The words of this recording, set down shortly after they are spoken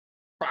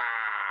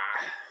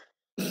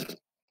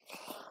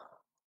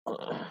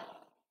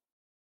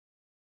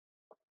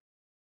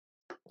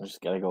We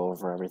just gotta go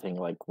over everything,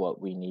 like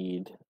what we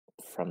need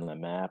from the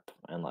map,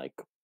 and like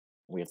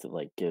we have to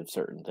like give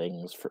certain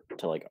things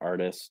to like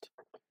artist,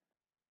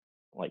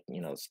 like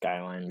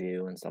skyline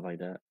view and stuff like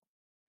that.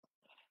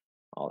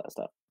 All that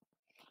stuff.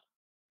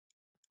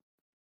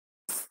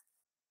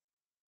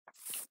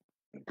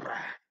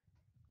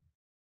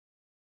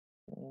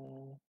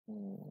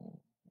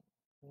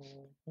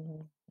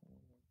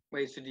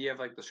 Wait, so do you have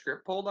like the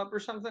script pulled up or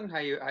something? How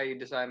you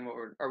decide what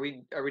are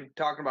we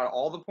talking about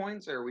all the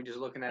points, or are we just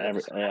looking at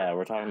it? Yeah,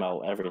 we're talking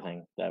about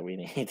everything that we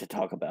need to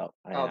talk about.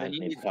 Then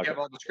you have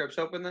all the scripts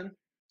open then?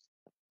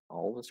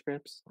 All the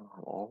scripts? I don't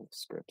have all the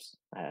scripts.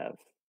 I have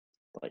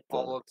like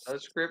all of the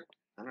script.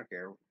 I don't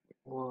care.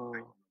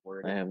 Whoa.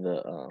 I have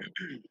the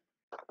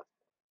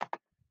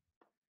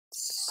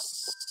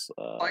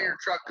fire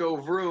truck go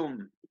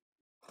vroom.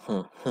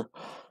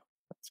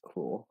 That's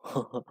cool.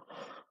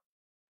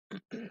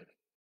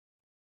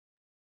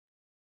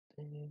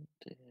 Okay,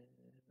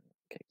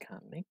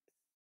 comic.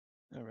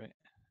 All right.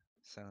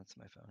 Silence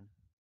my phone.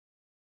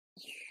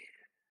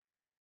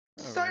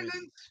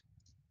 Silence!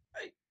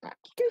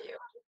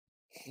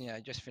 Yeah,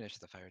 I just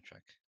finished the fire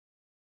truck.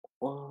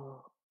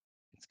 Whoa.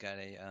 It's got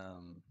a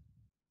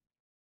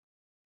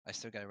I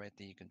still gotta write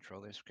the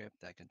controller script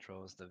that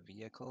controls the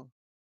vehicle,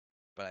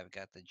 but I've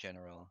got the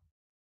general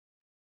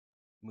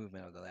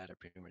movement of the ladder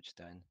pretty much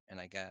done. And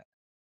I got,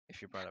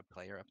 if you brought a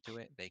player up to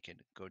it, they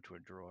could go to a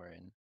drawer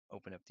and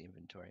open up the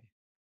inventory.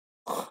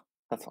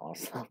 That's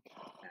awesome. Nice.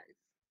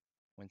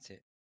 Once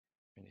it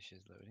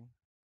finishes loading.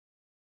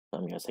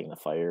 I'm guessing the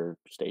fire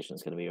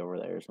station's gonna be over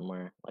there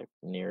somewhere, like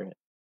near it.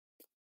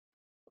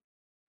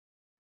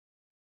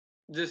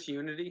 Just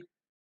Unity?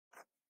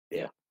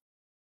 Yeah.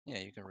 Yeah,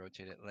 you can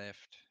rotate it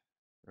left,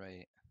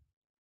 right,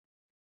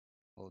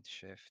 hold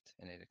shift,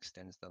 and it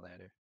extends the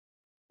ladder.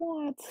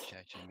 What? Which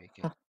actually make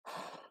it.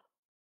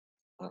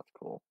 That's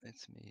cool.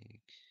 Let's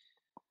make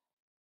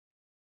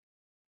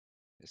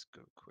this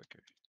go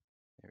quicker.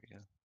 There we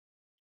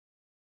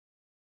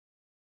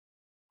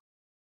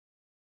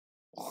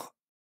go.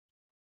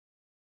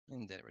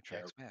 And then it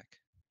retracts back.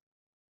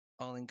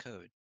 All in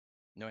code.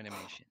 No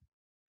animation.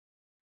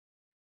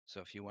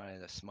 So if you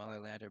wanted a smaller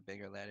ladder,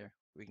 bigger ladder,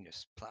 we can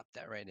just plop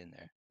that right in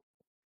there.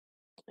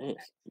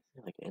 It's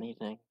like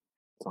anything,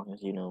 as long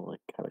as you know like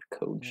how to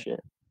code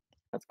shit.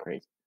 That's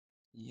crazy.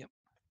 Yep.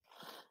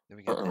 Then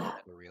we got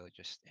that reel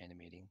just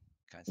animating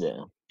Yeah.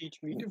 constantly.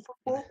 Teach me to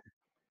football?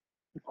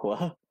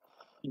 What?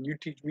 Can you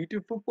teach me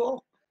to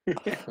football?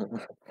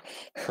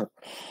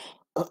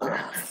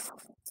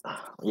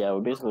 Yeah,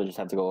 we basically just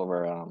have to go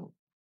over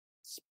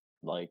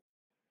like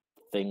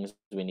things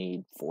we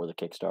need for the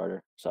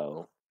Kickstarter.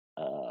 So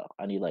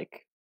I need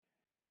like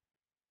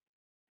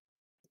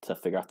to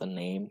figure out the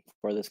name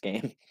for this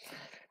game.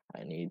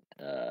 I need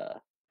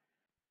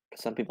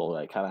some people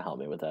like kind of help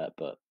me with that,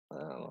 but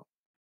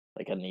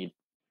like I need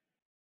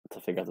to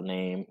figure out the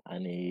name. I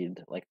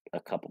need like a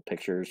couple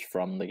pictures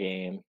from the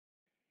game.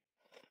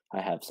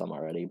 I have some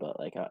already, but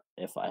like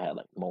if I had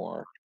like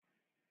more,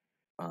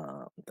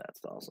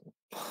 that's awesome.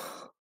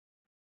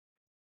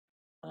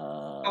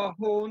 A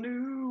whole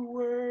new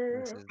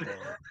world. This is the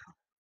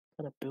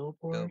kind of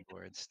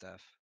billboard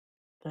stuff.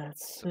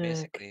 That's so sick.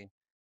 Basically,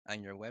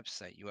 on your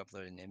website, you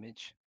upload an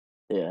image.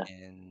 Yeah.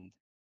 And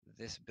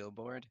this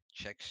billboard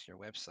checks your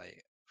website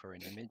for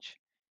an image,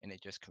 and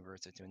it just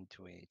converts it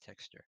into a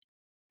texture.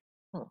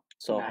 Huh.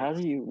 So nice. How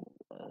do you?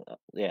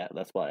 Yeah,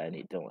 that's why I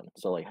need Dylan.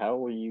 So like, how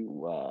will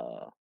you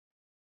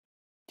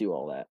do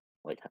all that?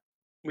 Like,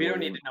 we don't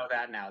need to know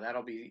that now.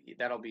 That'll be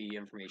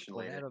information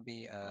later. That'll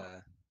be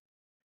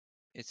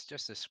it's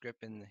just a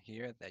script in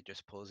here that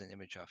just pulls an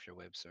image off your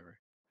web server.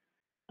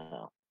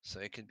 Oh. So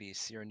it could be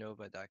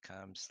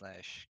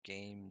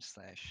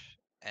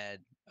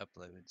sierranova.com/game/add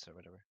uploads or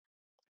whatever.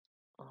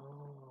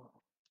 Oh.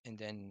 And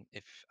then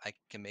if I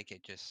can make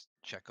it just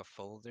check a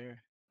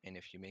folder, and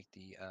if you make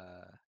the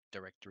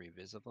directory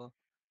visible,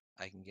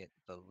 I can get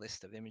the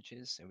list of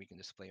images, and we can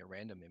display a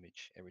random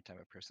image every time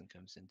a person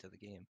comes into the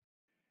game.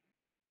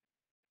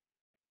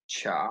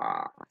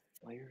 Cha.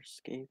 Fire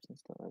escapes and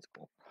stuff. That's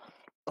cool.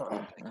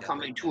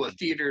 Coming to a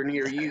theater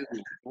near you,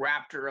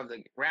 Raptors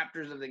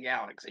of the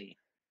Galaxy.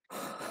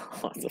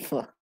 What the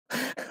fuck?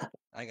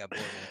 I got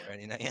bored on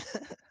Friday night.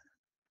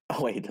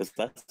 Oh wait, does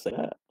that say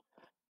that?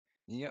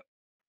 Yep.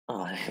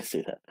 Oh, I didn't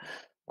see that.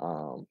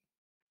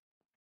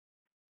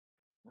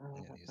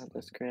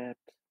 The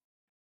script.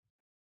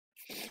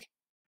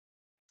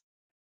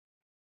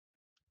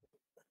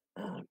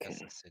 Okay. That's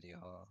the City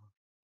Hall.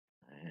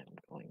 I am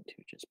going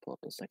to just pull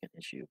up the second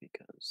issue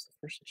because the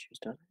first issue's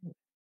done anyway.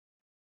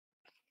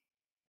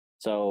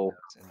 So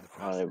it's in the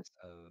process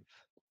of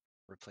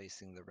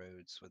replacing the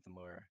roads with a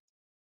more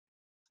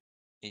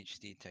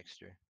HD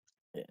texture.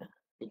 Yeah.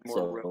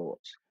 So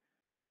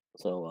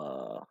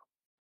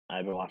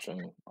I've been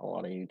watching a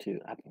lot of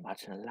YouTube. I've been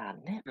watching a lot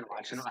of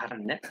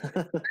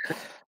Netflix.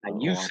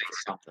 You say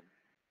something.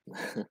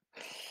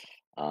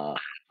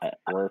 At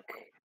work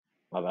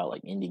about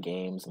like indie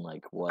games and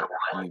like what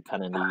you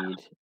kind of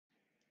need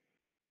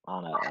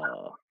on a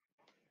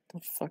the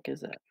fuck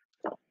is that?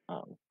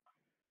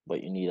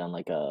 what you need on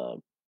like a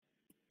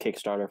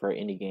Kickstarter for an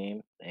indie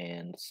game,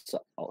 and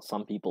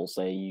some people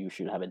say you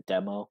should have a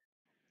demo.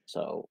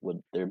 So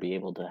would there be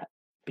able to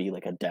be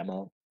like a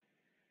demo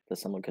that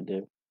someone could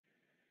do?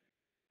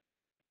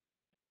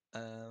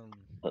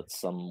 But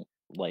some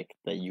like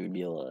that you would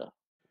be able to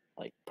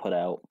like put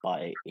out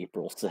by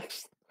April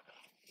 6th.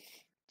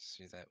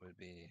 See, that would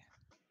be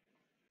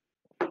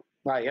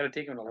Wow, you got to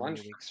take him to how many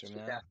lunch. weeks from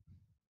now?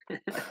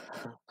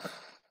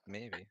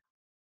 Maybe.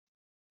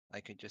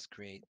 I could just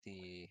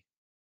finish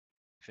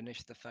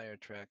the fire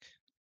truck,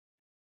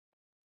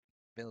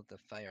 build the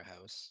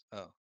firehouse.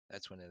 Oh,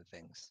 that's one of the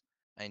things.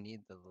 I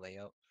need the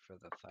layout for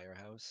the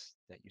firehouse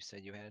that you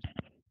said you had.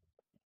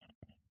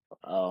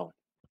 Oh,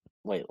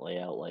 wait,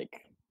 layout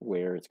like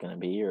where it's gonna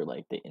be or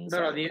like the inside?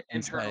 No, the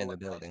Inside internal of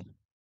the layout. building.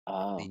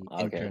 Oh, The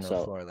okay. internal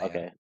So floor layout.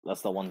 okay,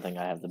 that's the one thing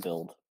I have to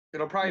build.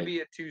 It'll probably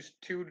Make- be a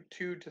two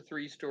to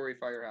 3 story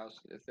firehouse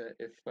if I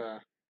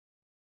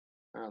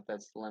don't know if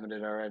that's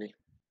limited already.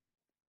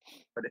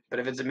 But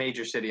if it's a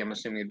major city, I'm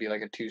assuming it'd be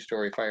like a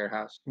 2-story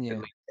firehouse. Yeah. At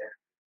least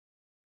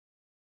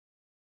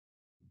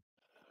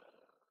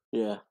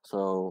there. Yeah.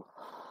 So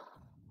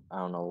I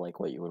don't know, like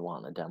what you would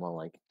want in a demo.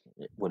 Like,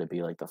 would it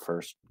be like the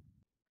first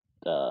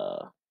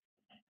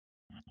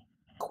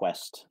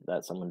quest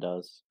that someone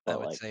does? I But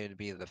would like, say it'd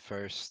be the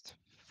first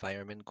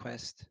fireman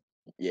quest,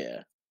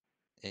 yeah,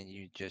 and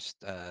you just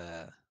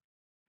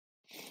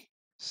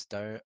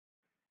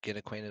get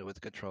acquainted with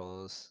the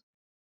controls,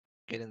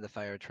 get in the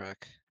fire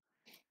truck,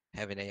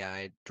 have an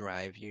AI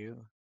drive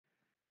you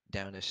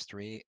down a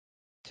street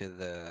to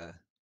the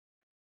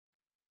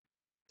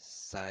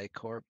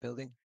Psycorp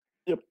building.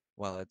 Yep.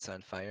 While it's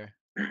on fire.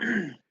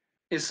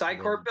 Is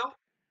Psycorp built?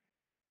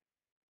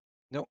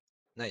 Nope,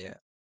 not yet.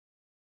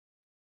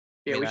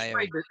 Yeah, I mean, we I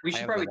should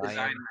have the probably design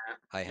lion. that.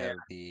 I Yeah. have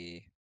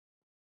the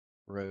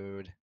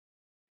road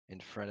in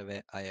front of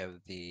it. I have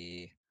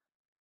the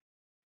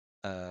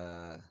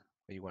what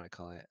do you want to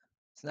call it?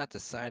 It's not the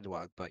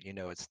sidewalk, but you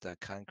know, it's the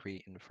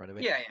concrete in front of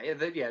it.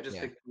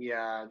 Just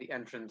Yeah. the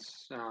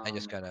entrance. I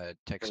just gotta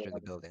texture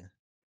the building.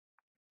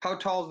 How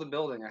tall is the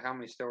building, or how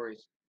many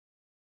stories?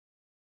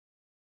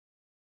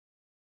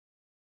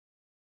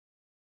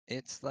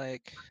 It's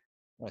like, I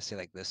want to say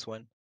like this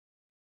one.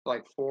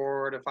 Like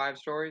 4 to 5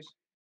 stories?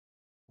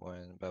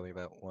 Probably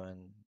about 1,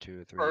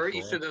 2, 3, Or 4.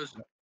 each of those?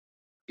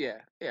 Yeah.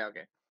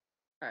 Okay.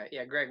 All right.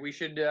 Yeah, Greg, we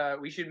should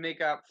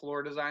make up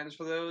floor designs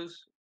for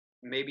those.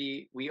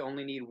 Maybe we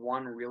only need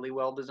one really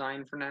well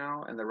designed for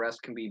now, and the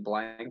rest can be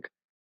blank.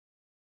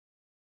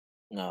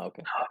 No,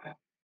 okay.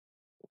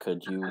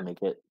 Could you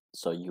make it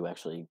so you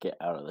actually get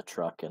out of the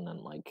truck and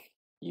then like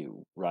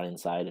you run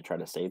inside to try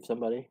to save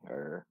somebody,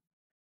 or?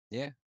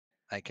 Yeah,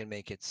 I can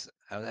make it.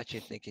 I was actually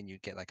thinking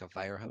you'd get like a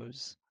fire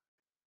hose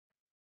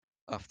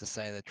off the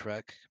side of the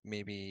truck,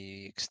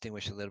 maybe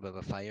extinguish a little bit of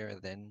a fire,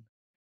 then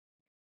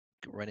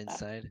run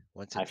inside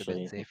once it's a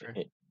bit Actually, safer.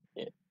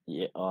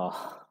 yeah.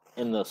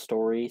 In the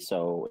story,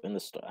 so in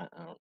the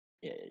I don't.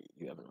 Yeah,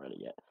 you haven't read it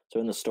yet. So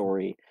in the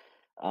story,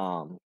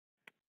 um,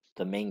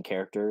 the main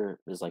character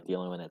is like the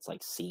only one that's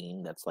like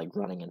seen that's like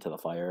running into the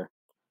fire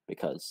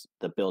because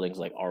the building's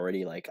like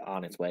already like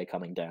on its way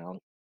coming down.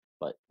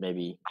 But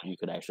maybe you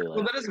could actually Well,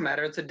 like. that doesn't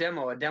matter. It's a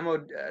demo. A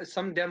demo.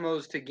 Some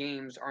demos to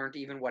games aren't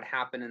even what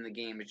happened in the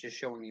game. It's just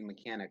showing you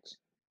mechanics.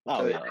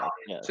 Oh So yeah,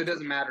 yeah. so it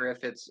doesn't matter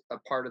if it's a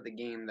part of the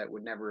game that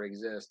would never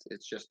exist.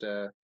 It's just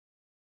a.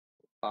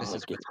 This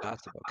is Like what's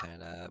possible,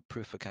 kind of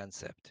proof of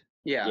concept.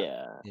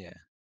 Yeah. Yeah.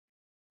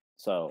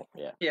 So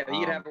yeah. Yeah,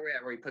 you could have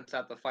where he puts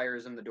out the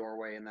fires in the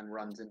doorway and then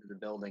runs into the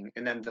building,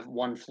 and then the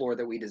one floor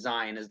that we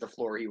design is the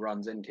floor he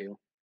runs into.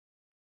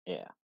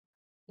 Yeah.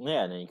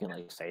 Yeah, and then you can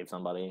like save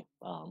somebody.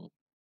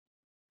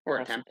 Or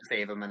attempt to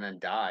save him and then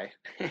die.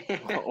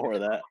 Or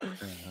that.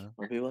 Uh-huh.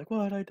 Or be like,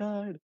 "What? I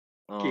died."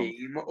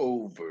 Game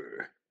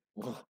over.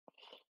 Um,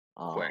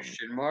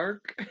 Question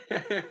mark.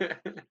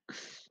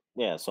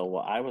 yeah. So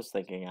what I was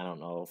thinking, I don't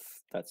know if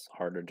that's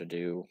harder to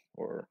do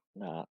or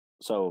not.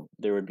 So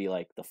there would be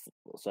like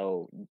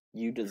so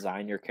you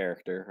design your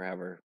character,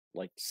 however,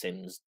 like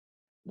Sims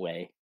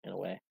way in a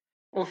way.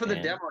 Well, for the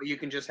And demo, you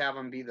can just have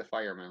him be the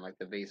fireman, like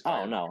the base oh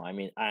fireman. no, I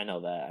mean I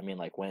know that. I mean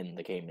like when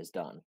the game is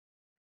done.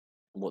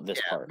 Well, this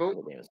Yeah, part but, of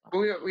the game is done.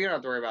 but we don't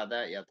have to worry about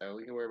that yet, though.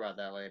 We can worry about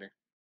that later.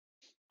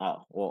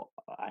 Oh, well,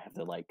 I have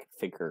to like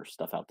figure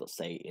stuff out to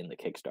say in the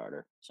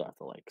Kickstarter, so I have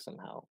to like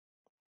somehow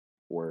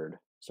word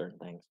certain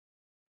things.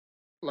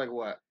 Like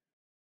what?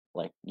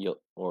 Like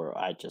or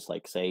I just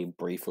like say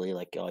briefly,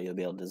 like, oh, you'll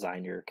be able to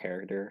design your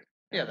character.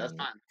 Yeah, that's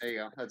fine. There you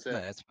go. That's it.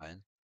 No, that's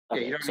fine. Yeah,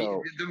 Okay, you don't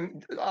so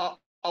need.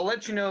 I'll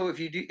let you know if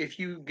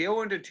you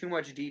go into too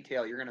much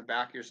detail, you're gonna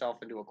back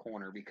yourself into a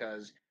corner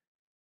because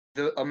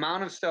the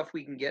amount of stuff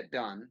we can get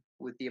done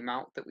with the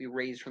amount that we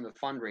raise from the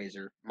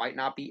fundraiser might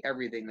not be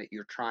everything that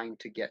you're trying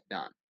to get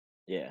done.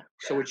 yeah,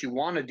 So what you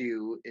want to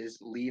do is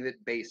leave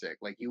it basic.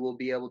 Like you will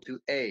be able to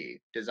A,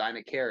 design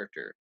a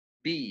character,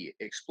 B,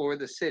 explore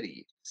the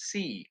city,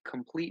 C,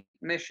 complete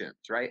missions,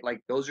 right?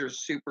 Like those are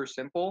super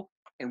simple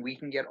and we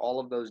can get all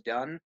of those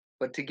done.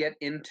 But to get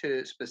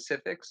into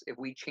specifics, if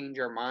we change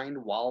our mind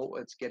while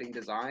it's getting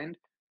designed,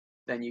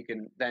 then you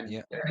can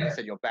Yeah. like you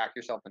said, you'll back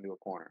yourself into a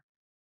corner.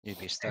 You'd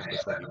be stuck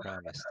with what you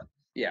promised.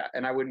 Yeah,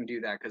 and I wouldn't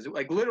do that because,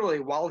 like, literally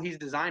while he's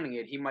designing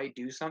it, he might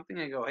do something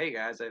and go, "Hey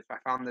guys, I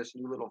found this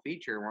new little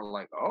feature," and we're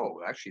like,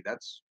 "Oh, actually,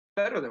 that's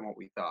better than what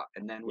we thought."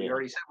 And then we Yeah.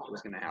 already said what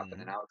was going to happen,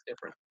 and Mhm. now it's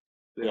different.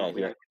 Yeah,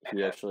 We don't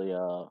he actually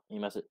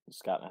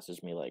Scott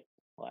messaged me like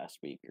last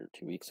week or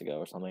 2 weeks ago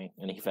or something,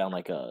 and he found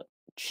like a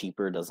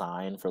cheaper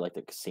design for like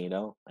the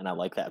casino, and I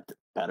like that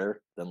better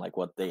than like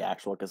what the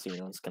actual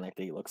casino in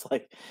Schenectady looks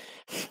like.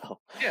 So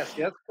Yes,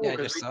 yeah, that's cool Yeah, I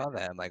because just saw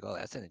that. I'm like, oh,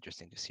 that's an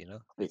interesting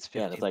casino. It's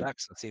yeah, and it's 15 like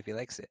bucks. Let's see if he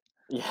likes it.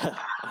 yeah,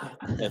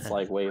 it's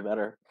like way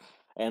better,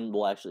 and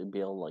we'll actually be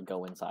able to like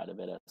go inside of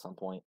it at some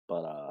point,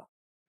 but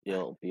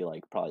it'll be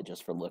like probably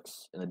just for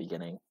looks in the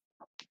beginning.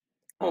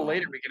 well,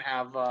 later Um, we can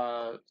have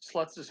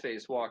Sluts'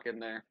 face walk in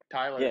there,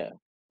 Tyler. yeah,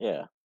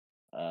 yeah,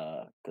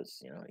 because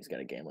you know he's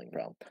got a gambling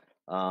problem.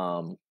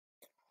 Um,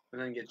 And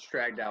then gets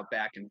dragged out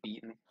back and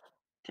beaten.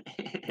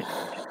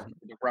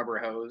 The rubber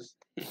hose.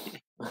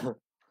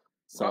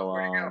 so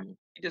Where'd he go?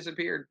 He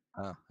disappeared.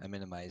 Oh, I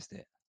minimized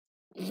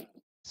it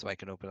so I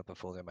can open up a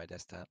folder on my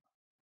desktop.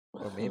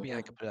 Or maybe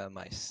I could put it on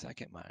my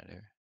second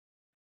monitor.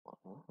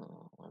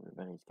 Oh,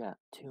 everybody's got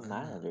two Uh,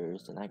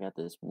 monitors, and I got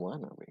this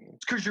one over here.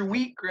 It's because you're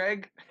weak,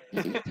 Greg.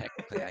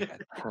 Technically, I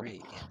got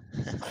 3.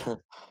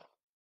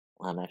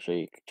 I'm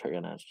actually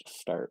gonna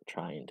start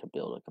trying to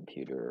build a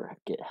computer or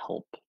get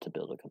help to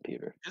build a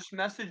computer. Just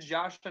message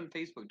Josh on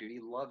Facebook, dude. He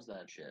loves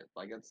that shit.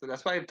 Like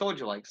that's why I've told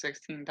you like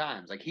 16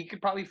 times. Like he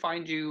could probably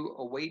find you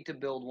a way to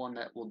build one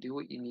that will do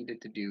what you need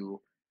it to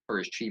do for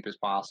as cheap as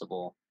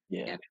possible,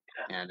 Yeah,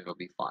 and it'll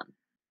be fun.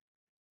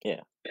 yeah,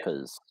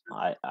 because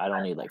I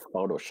don't need like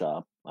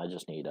Photoshop. I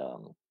just need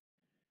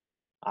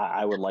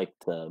I would like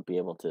to be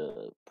able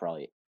to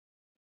probably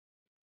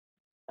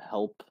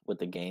help with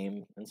the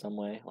game in some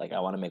way. Like I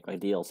want to make like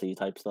DLC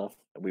type stuff.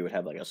 We would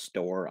have like a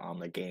store on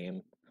the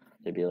game.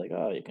 They'd be like,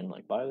 oh, you can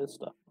like buy this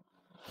stuff.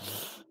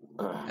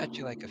 How'd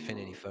you like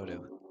Affinity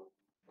Photo?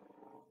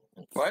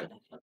 What?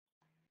 Infinity.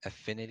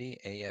 Affinity,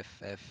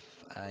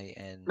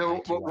 AFFINITY.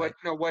 No, what?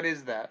 No, what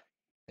is that?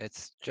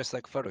 It's just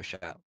like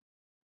Photoshop,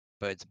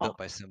 but it's Oh, built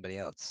by somebody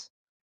else.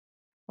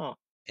 oh,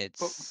 But,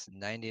 It's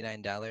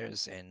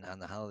 $99, and on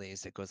the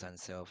holidays it goes on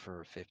sale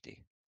for $50.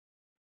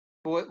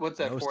 what's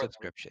that No for?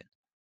 subscription.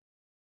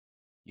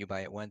 You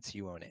buy it once,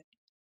 you own it.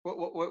 What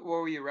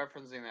were you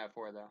referencing that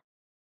for though?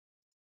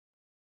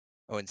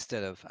 Oh,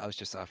 I was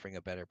just offering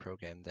a better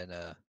program than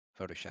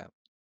Photoshop.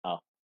 oh.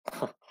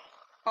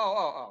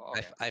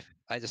 Okay.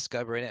 I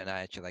discovered it and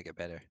I actually like it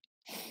better.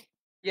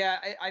 Yeah,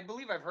 I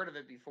believe I've heard of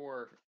it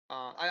before.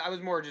 I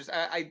was more just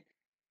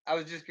I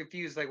was just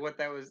confused like what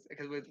that was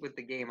because with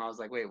the game I was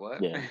like, wait,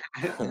 what? Yeah.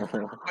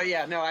 But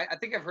yeah, no, I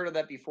think I've heard of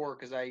that before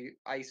because I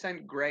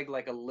sent Greg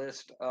like a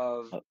list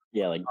of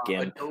Yeah, like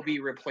GIMP. Adobe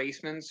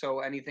replacements. So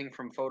anything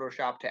from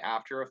Photoshop to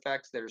After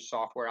Effects, there's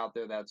software out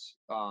there that's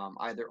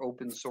either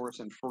open source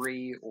and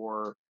free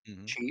or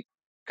cheap.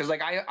 Because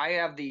like I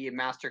have the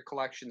Master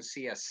Collection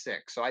CS6,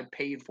 so I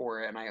paid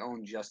for it and I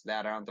own just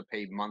that. I don't have to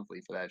pay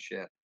monthly for that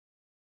shit.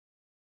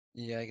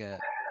 Yeah, I got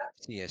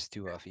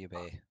CS2 off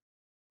eBay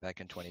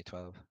back in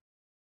 2012.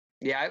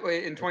 Yeah, in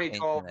It's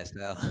 2012, ancient as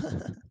hell.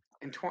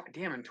 in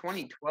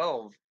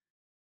 2012,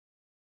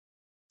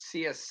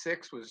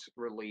 CS6 was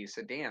released.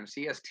 So damn,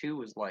 CS2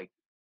 was like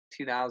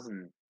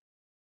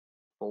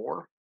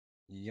 2004.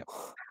 Yep.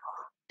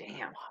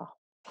 Damn.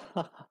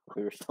 Wow.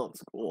 We were still in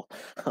school.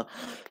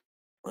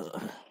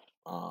 I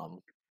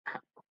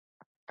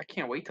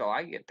can't wait till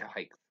I get to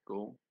high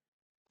school.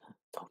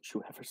 Don't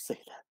you ever say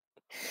that.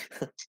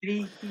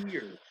 Stay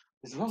here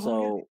as long as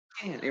So, you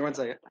can. Hey, one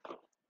second.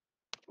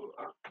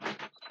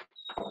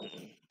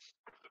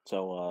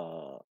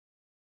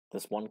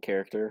 this one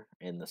character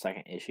in the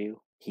second issue,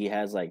 he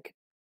has like.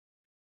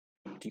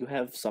 Do you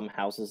have some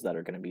houses that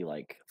are going to be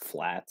like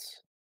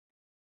flats,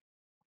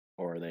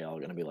 or are they all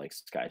going to be like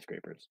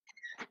skyscrapers?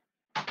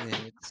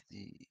 Let's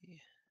see.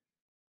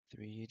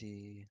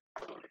 3D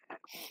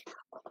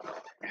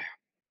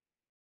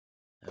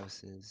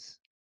houses.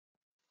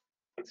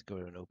 Let's go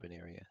to an open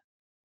area.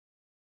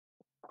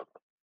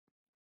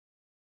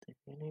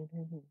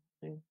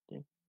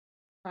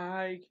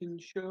 I can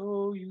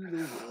show you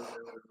the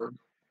world.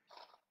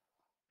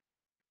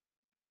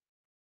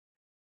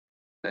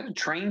 Is that a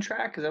train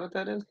track? Is that what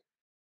that is?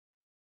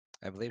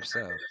 I believe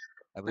so.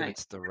 I believe Nice.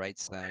 it's the right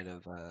side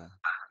of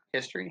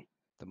History.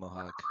 the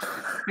Mohawk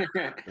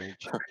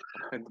Bridge.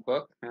 In the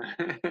book.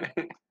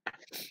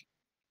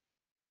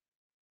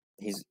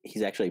 He's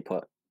actually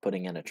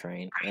putting in a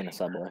train and a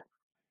subway.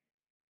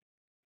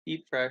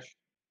 Eat fresh.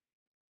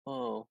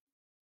 Oh,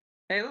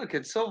 Hey, look,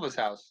 it's Silva's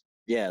house.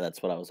 yeah,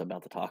 that's what I was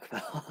about to talk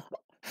about.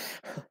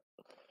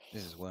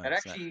 This is one. It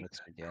It's not actually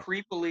Oxford yet.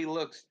 creepily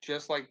looks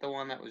just like the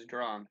one that was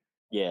drawn.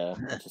 Yeah,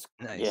 just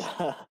Nice.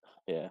 yeah,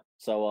 yeah.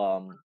 So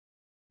I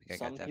got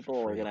some that people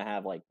for are free. gonna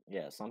have like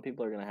some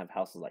people are gonna have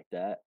houses like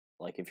that.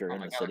 Like if you're Oh in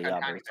my the god, look city, how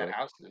tiny that obviously.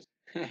 house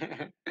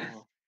is.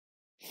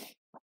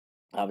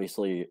 Oh.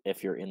 obviously,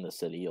 if you're in the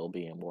city, you'll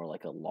be in more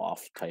like a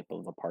loft type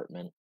of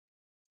apartment,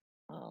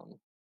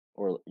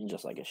 or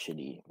just like a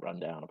shitty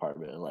rundown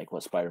apartment, like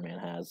what Spider-Man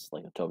has,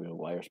 like a Tobey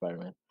Maguire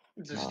Spider-Man.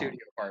 It's a studio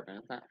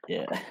apartment.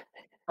 Yeah,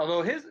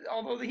 Although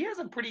he has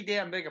a pretty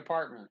damn big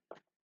apartment.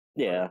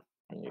 yeah,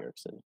 in New York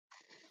City,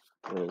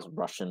 with his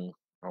Russian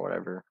or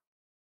whatever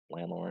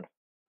landlord.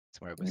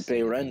 It's more of a You pay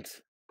city.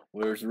 rent.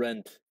 Where's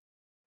rent?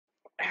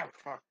 Ow,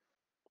 fuck.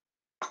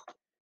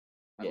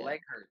 My Yeah.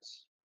 leg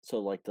hurts. So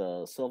like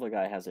the Silva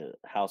guy has a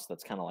house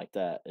that's kind of like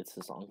that. It's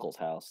his uncle's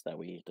house that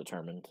we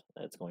determined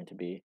it's going to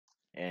be,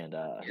 and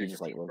he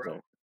just like lives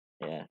there.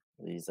 Yeah,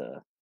 he's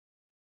a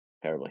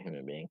terrible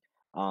human being.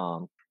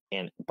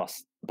 And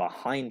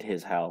behind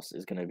his house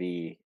is going to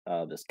be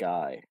this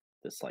guy,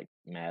 this like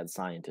mad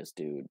scientist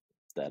dude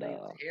that His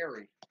name's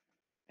Harry.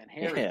 And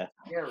Harry. yeah,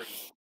 Harry.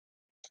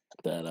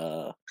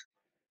 that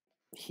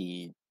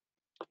he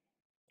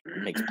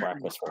makes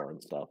breakfast for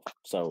and stuff.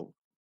 So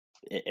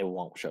it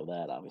won't show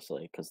that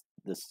obviously because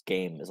this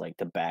game is like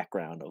the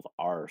background of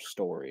our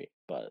story,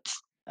 but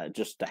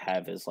just to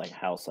have his like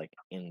house like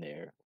in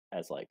there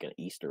as like an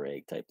Easter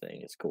egg type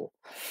thing is cool.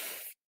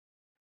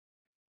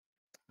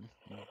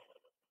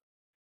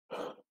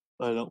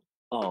 I don't.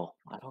 Oh,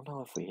 I don't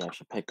know if we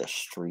actually picked a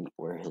street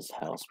where his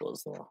house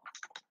was though.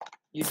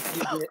 You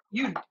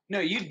did.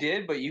 You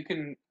did, but you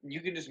can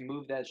just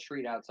move that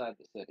street outside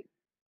the city.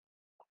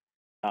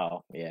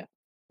 Oh yeah,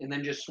 And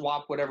then just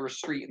swap whatever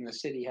street in the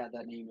city had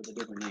that name with a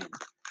different name.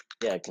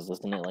 yeah, because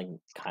isn't it like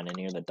kind of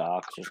near the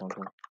docks or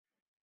something?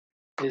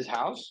 His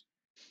house?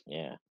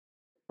 Yeah,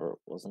 or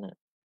wasn't it?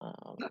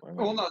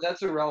 Well, no,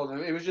 that's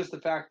irrelevant. It was just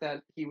the fact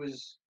that he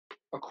was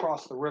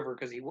across the river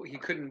because he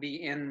couldn't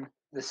be in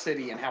the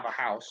city and have a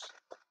house.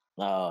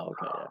 Oh,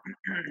 okay,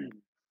 yeah.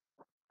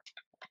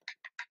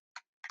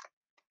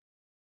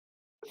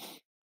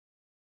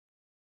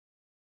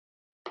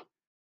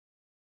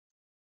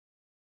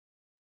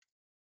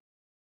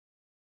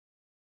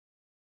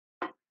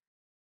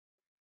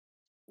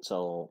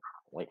 So,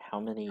 like, how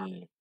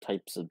many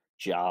types of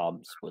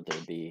jobs would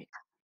there be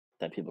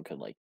that people could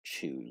like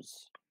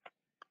choose?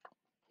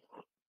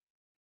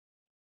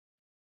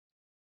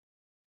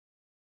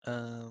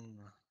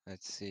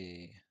 Let's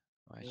see.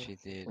 What she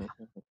did.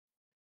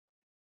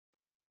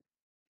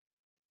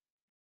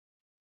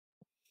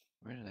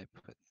 Where did I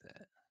put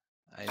that?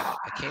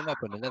 I came up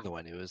with another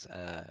one. It was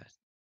a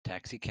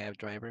taxi cab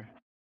driver.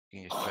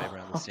 You can just drive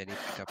around the city,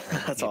 pick up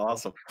random That's people.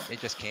 awesome. It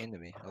just came to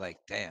me. I'm like,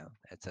 damn,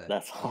 that's a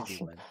That's easy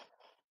awesome. one.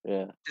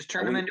 Yeah. Just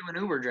turn him into an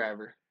Uber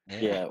driver.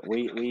 Yeah,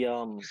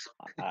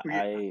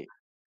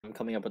 I'm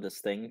coming up with this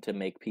thing to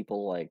make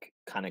people like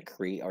kind of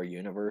create our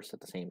universe at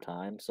the same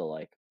time. So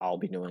like I'll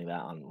be doing that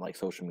on like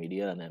social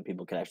media and then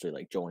people can actually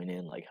like join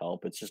in, like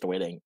help. It's just a way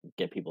to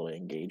get people to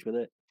engage with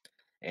it.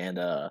 And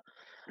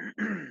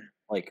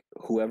like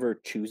whoever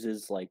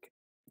chooses like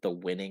the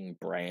winning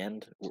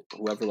brand,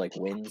 whoever like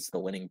wins the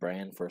winning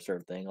brand for a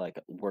certain thing, like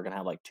we're gonna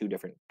have like two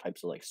different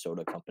types of like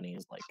soda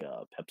companies, like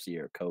Pepsi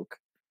or Coke,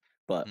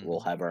 but we'll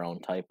have our own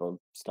type of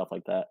stuff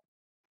like that.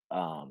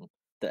 Um,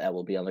 that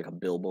will be on like a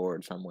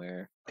billboard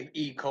somewhere. Like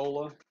E.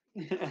 Cola.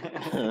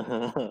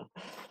 No,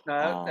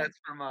 That's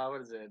from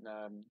what is it?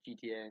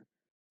 GTA.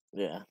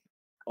 Yeah,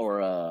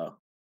 or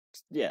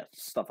yeah,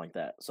 stuff like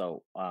that.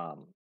 So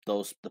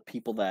the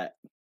people that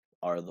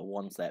are the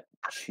ones that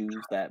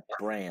choose that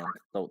brand,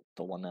 the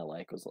one that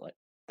like was like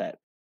that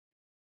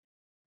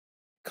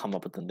come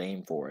up with the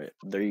name for it,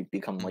 they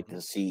become like the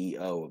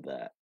CEO of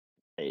that.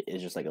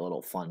 It's just like a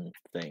little fun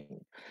thing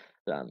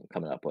that I'm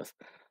coming up with.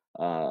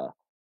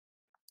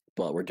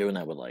 But we're doing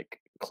that with like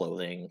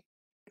clothing,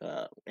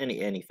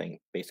 anything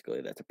basically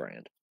that's a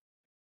brand,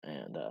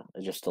 and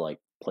it's just to like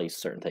place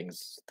certain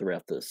things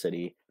throughout the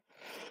city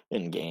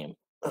in game.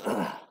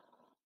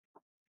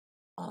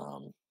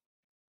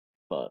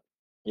 But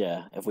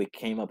yeah, if we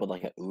came up with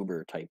like an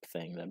Uber type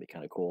thing, that'd be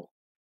kind of cool.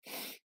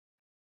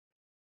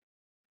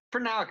 For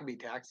now, it can be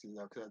taxis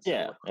though, because that's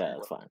Yeah,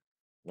 that's fine.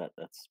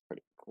 That's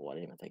pretty cool. I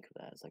didn't even think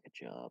of that as like a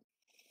job.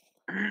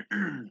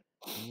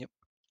 Yep.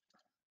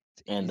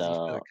 It's And easy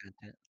filler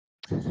content.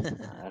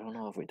 I don't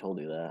know if we told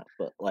you that,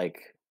 but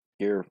like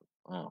you're,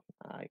 well,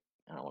 I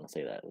don't want to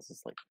say that. This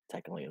is like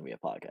technically gonna be a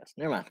podcast.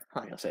 Never mind.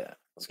 I'm not gonna say that.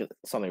 Let's get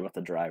something about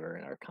the driver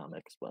in our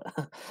comics, but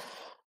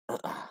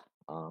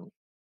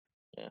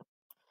yeah.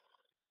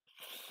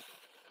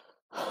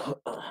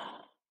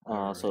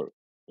 So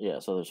yeah,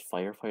 so there's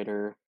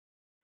firefighter.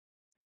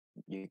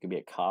 You could be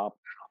a cop.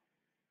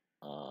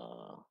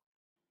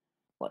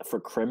 Like for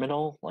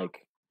criminal,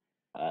 like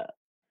I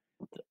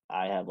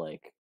have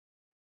like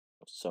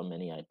so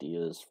many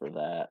ideas for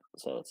that,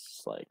 so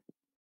it's like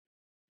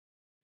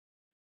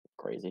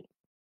crazy.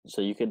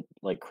 So you could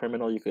like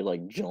criminal, you could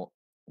like join.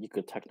 You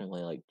could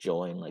technically like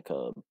join like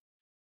a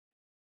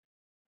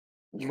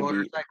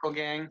Motorcycle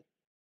gang.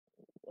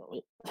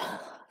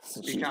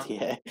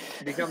 GTA.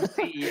 Become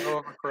CEO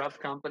of a corrupt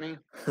company.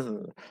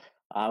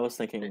 I was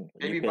thinking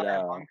Maybe you could buy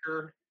a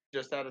bunker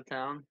just out of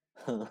town.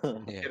 Yeah.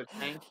 Get a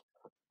tank.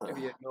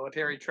 Maybe a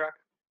military truck.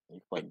 you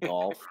could play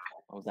golf.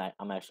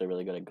 I'm actually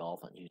really good at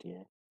golf on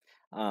GTA.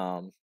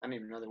 I didn't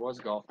even know there was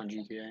golf on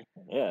GTA.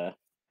 Yeah.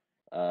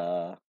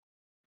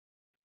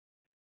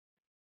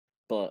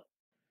 But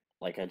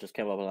like I just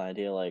came up with an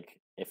idea. Like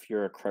if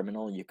you're a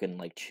criminal, you can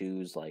like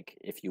choose like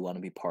if you want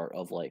to be part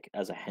of like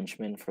as a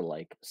henchman for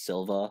like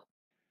Silva,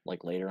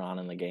 like later on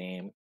in the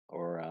game,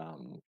 or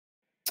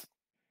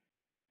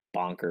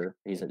Bonker.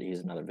 He's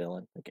another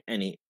villain. Like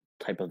any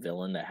type of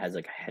villain that has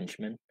like a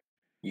henchman,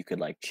 you could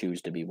like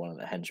choose to be one of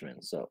the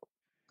henchmen. So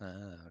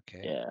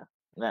Okay. yeah,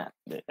 that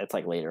it's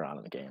like later on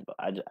in the game. But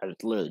I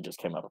just literally just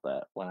came up with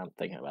that when I'm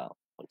thinking about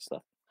like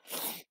stuff.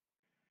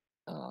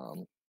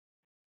 Um,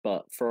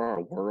 but for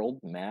our world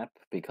map,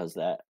 because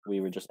that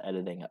we were just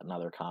editing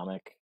another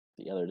comic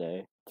the other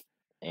day,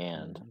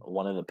 and Mhm.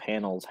 one of the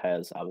panels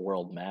has a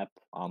world map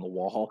on the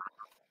wall.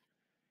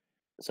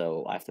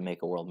 So I have to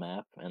make a world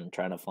map, and I'm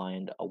trying to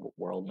find a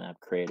world map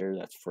creator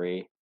that's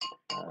free.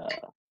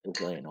 It's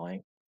really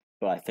annoying,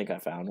 but I think I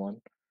found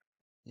one.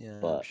 Yeah,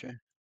 I'm But sure.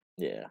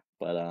 yeah,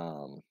 but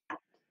how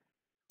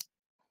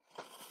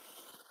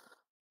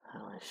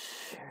do I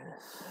share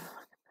this?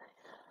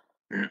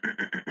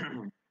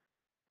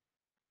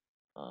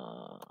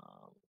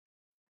 Um,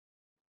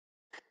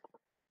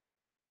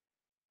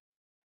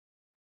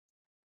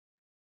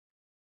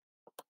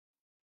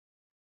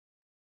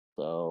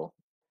 so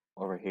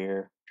over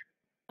here,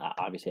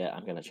 obviously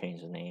I'm gonna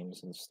change the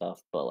names and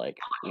stuff, but like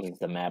this is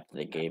the map that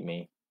they gave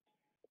me,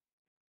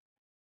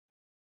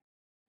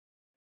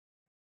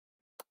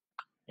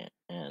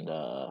 and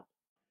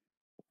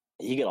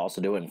he could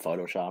also do it in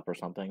Photoshop or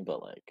something,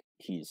 but like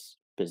he's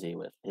busy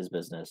with his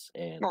business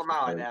and Well, his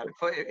not only that,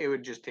 services. it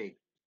would just take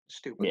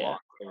stupid Yeah, long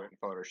to do it in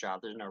Photoshop.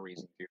 There's no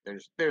reason to.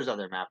 There's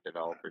other map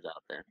developers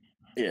out there.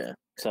 yeah.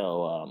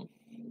 So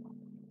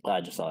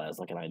I just saw it as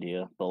like an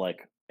idea, but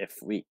like if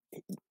we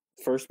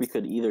first we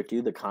could either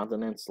do the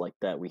continents like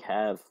that we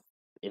have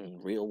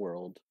in real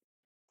world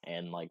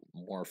and like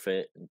morph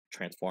it and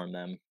transform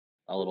them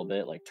a little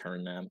bit, like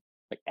turn them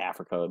like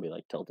Africa would be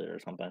like tilted or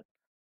something,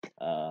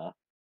 uh,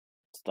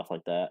 stuff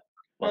like that.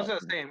 Well, that's But what I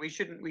was saying.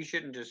 We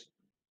shouldn't just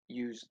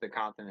use the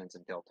continents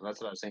and tilt them.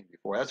 That's what I was saying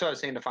before. That's what I was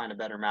saying to find a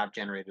better map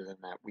generator than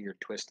that weird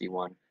twisty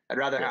one. I'd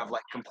rather yeah, have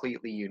like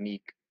completely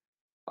unique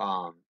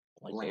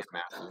like land this.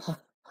 masses.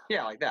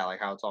 Yeah, like that, like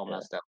how it's all Yeah,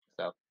 messed up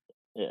and stuff.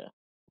 yeah,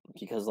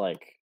 because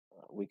like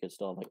we could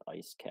still have like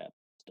ice cap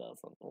stuff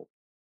on both.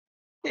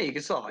 Yeah, you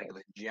can still have like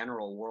the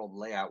general world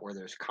layout where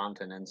there's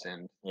continents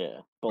and Yeah,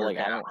 but where like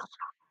gaps.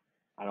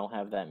 I don't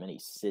have that many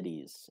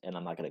cities, and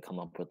I'm not gonna come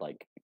up with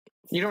like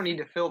You don't need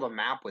to fill the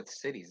map with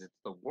cities. It's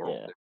the world.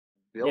 yeah, There's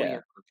yeah,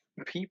 billions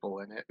of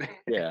people in it.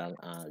 yeah.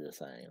 I'm just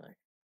saying like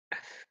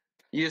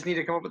You just need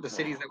to come up with the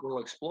cities that we'll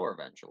explore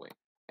eventually.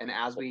 And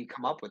as we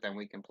come up with them,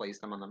 we can place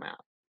them on the map.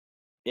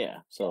 yeah.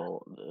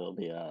 So it'll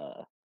be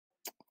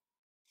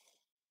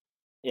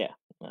yeah.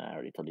 I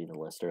already told you the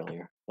list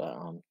earlier,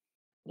 but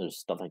there's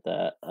stuff like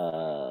that.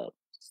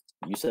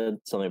 You said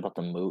something about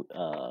the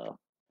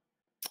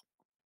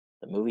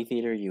movie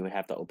theater. You would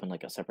have to open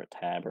like a separate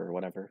tab or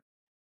whatever.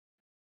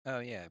 Oh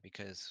yeah,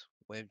 because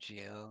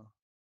WebGL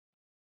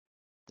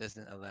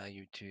doesn't allow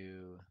you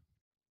to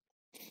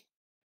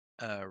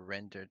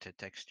render to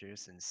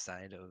textures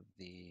inside of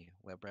the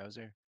web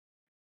browser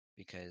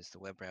because the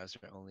web browser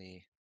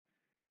only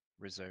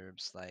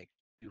reserves like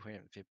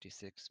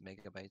 256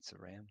 megabytes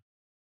of RAM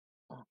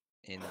Oh.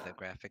 in the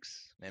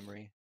graphics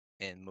memory,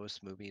 and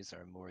most movies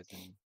are more than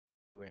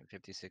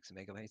 256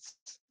 megabytes.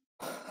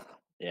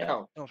 Yeah,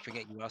 Oh, Don't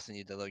forget, you also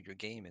need to load your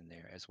game in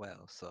there as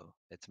well, so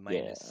it's yeah.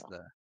 minus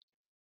the.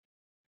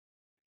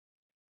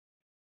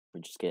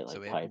 We just get So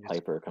like if you just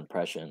hyper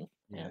compression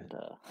yeah, and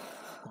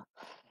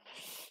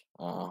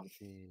um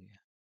see,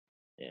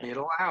 yeah.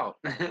 middle out.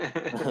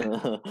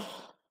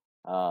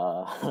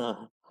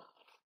 uh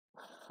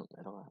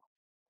middle out.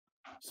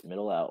 Just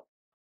middle out.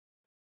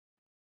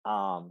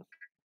 Um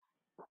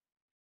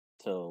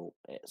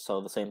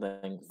so the same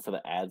thing for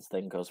the ads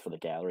thing goes for the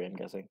gallery, I'm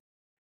guessing.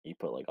 You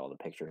put like all the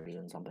pictures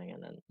in something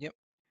and then yep,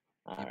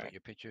 all you put right.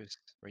 your pictures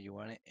where you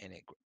want it, and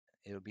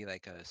it'll be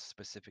like a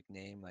specific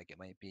name, like it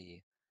might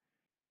be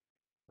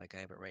like I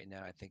have it right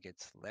now. I think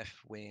it's left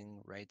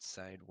wing, right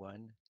side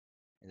one,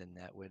 and then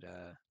that would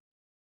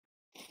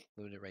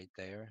load it right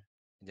there.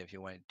 And if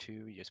you wanted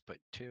two, you just put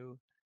two,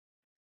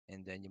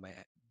 and then you might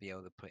be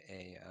able to put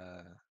a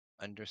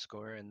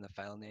underscore in the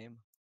file name,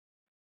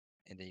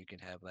 and then you can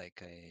have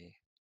like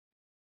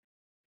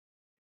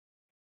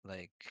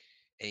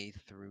A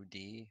through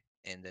D,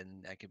 and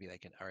then that could be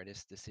like an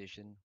artist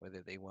decision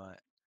whether they want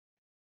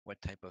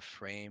what type of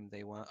frame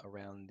they want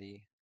around the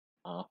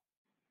Oh,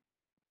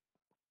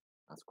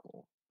 that's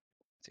cool.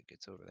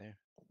 tickets over there.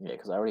 Yeah,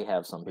 because I already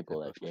have some What people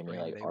type of that gave me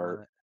frame like they art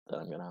want. that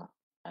I'm gonna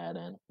add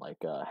in. Like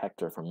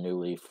Hector from New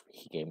Leaf,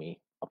 he gave me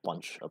a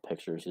bunch of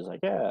pictures. He's like,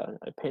 "Yeah,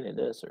 I painted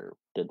this or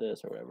did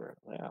this or whatever."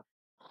 Yeah.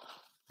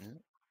 Yeah.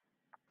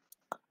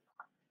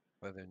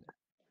 Whether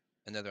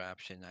another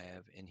option I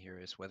have in here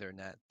is whether or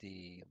not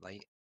the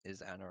light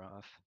is on or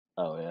off.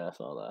 Oh yeah, I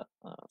saw that.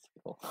 Oh, that's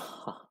cool.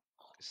 'Cause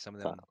Saw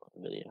it on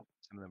the video.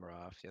 some of them are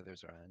off, the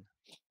others are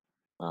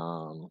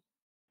on. Um,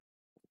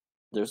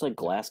 There's like So-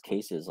 glass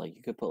cases, like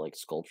you could put like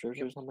sculptures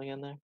Yep. or something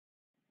in there.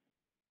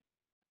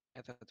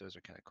 I thought those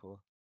were kind of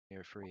cool. They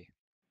were free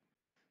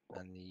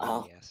on the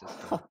Oh,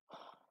 system.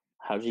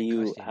 how do Should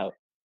you cost you.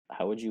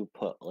 how would you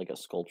put like a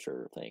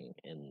sculpture thing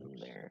in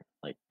Oops. there?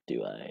 Like,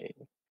 do I?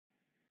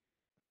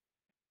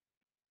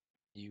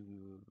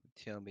 You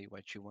tell me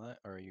what you want,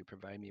 or you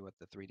provide me with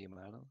the 3D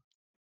model,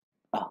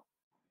 Oh,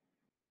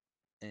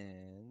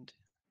 and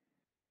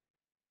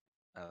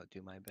I'll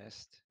do my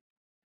best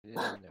to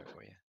get it in there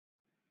for you.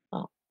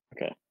 oh,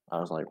 okay. I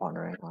was like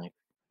wondering like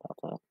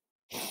about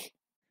that.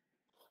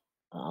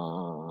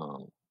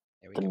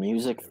 Yeah, we The can make this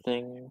music whatever size you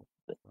thing.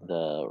 want.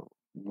 The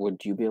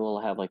would you be able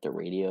to have like the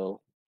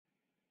radio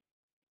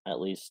at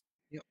least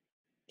Yep.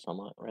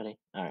 somewhat ready?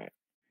 All right.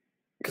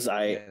 Because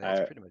Yeah,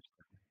 that's pretty much.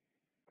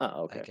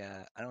 oh,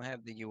 okay. I don't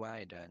have the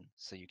UI done,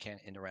 so you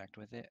can't interact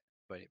with it,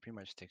 but it pretty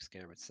much takes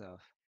care of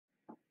itself.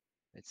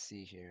 Let's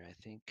see here. I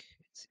think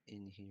it's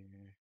in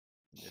here.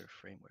 Their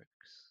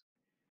frameworks.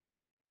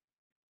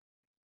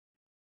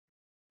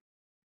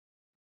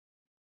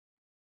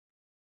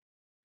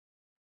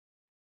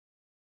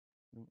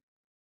 Mm,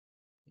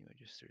 You know,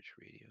 just search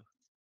radio.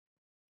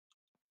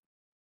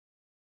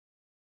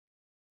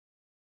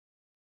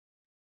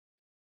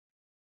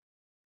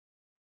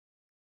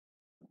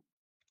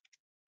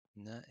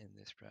 Not in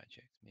this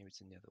project. Maybe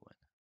it's in the other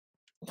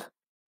one.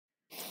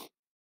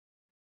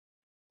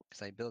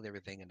 Because I build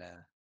everything in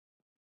a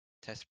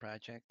test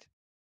project,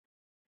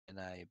 and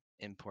I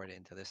import it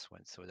into this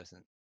one so it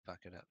doesn't fuck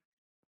it up.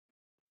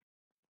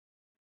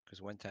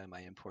 Because one time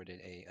I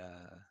imported a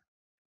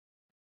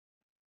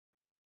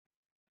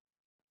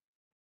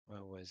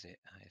what was it?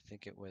 I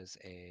think it was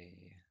a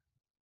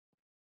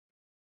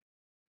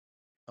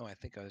I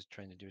think I was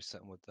trying to do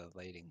something with the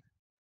lighting,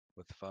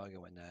 with fog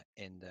and whatnot,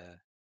 and the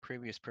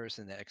previous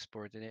person that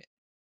exported it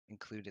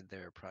included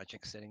their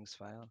project settings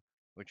file,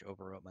 which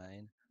overwrote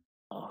mine.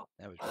 Oh.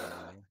 That was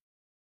really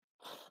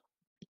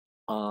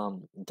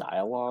annoying.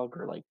 Dialogue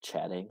or like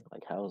chatting,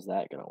 like how is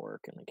that gonna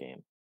work in the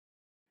game?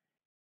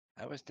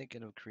 I was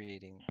thinking of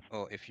creating,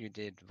 if you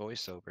did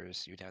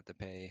voiceovers, you'd have to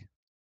pay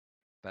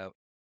about,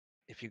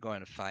 if you go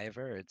on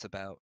Fiverr, it's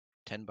about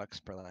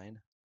 $10 per line.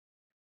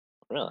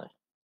 Really?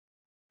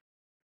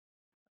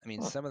 I mean,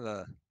 Huh. some of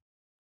the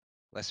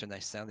lesser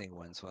nice sounding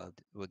ones will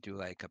do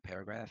like a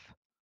paragraph,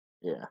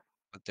 Yeah.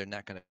 but they're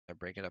not going to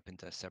break it up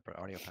into separate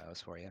audio files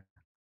for you.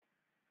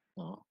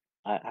 No.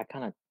 I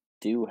kind of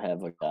do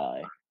have a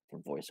guy for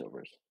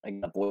voiceovers. I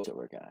got a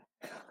voiceover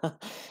guy.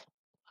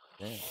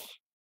 Yeah.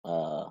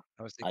 uh,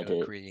 I was I thinking of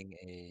did. creating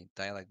a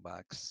dialog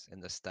box in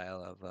the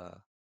style of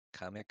a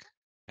comic,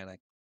 kind of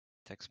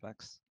text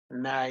box.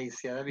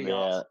 Nice. Yeah, that'd be Yeah,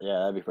 awesome. yeah,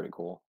 that'd be pretty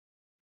cool.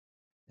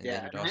 And then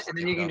Yeah, you'd and then, also and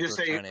you then you could can also just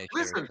say, turn a shared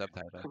 "Listen,"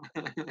 subtitle.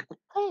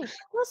 Hey,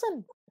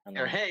 listen. And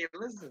or then, "Hey,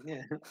 listen."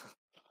 Yeah.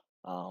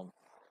 um,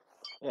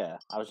 yeah,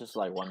 I was just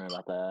like wondering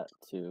about that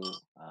too.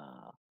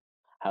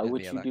 How It'd be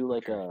would a you lot do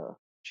like quicker, a?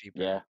 cheaper,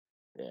 Yeah,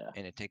 yeah,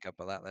 and it'd take up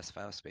a lot less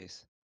file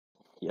space.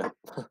 yep.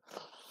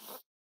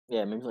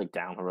 Yeah, maybe like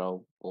down the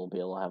road we'll be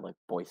able to have like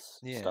voice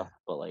Yeah. stuff,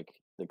 but like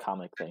the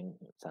comic thing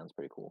it sounds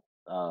pretty cool.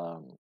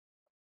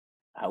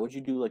 How would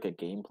you do like a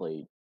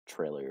gameplay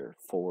trailer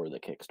for the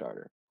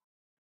Kickstarter?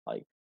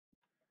 Like,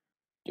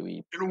 do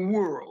we? In a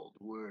world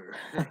where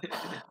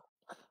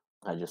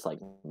I just like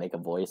make a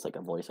voice, like a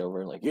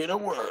voiceover, like in a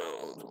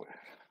world where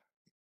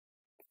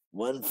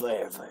one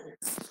firefighter.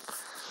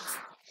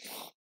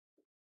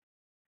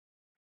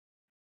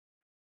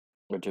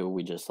 Or do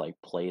we just like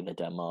play the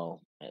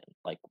demo and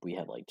like we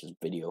have like just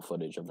video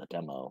footage of the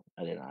demo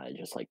and then I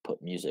just like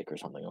put music or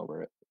something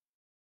over it?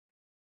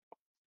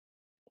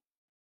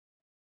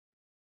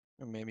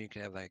 Or maybe you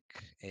could have like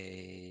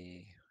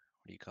a,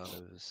 what do you call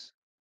those?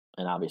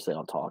 And obviously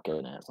I'll talk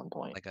in it at some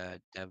point. Like a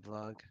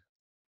devlog.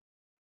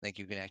 Like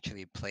you can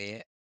actually play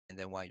it, and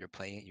then while you're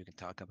playing it, you can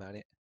talk about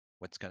it,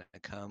 what's gonna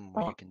come,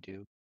 what Oh, you can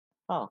do.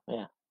 oh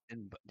yeah.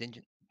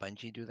 Didn't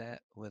Bungie do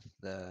that with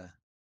the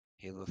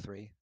Halo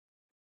 3?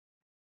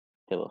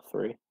 Halo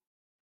 3.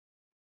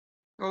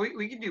 well,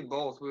 we can do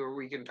both.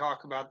 We can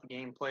talk about the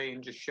gameplay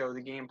and just show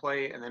the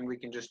gameplay, and then we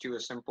can just do a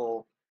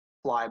simple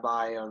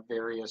flyby of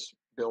various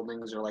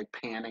buildings or like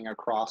panning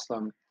across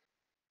them,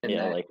 and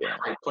Yeah, then like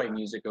like play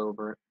music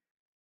over it.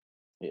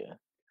 yeah.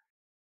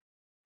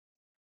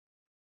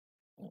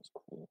 That's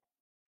cool.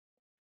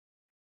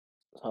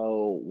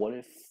 So what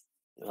if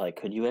like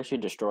could you actually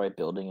destroy a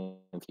building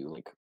if you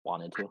like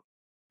wanted to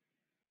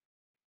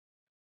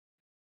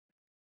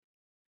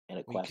in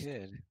a We quest?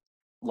 could.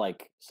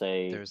 Like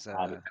say There's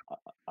a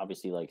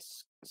obviously like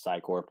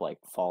Psycorp like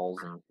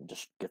falls and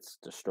just gets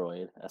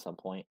destroyed at some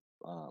point.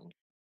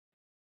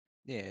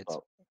 yeah, it's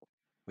But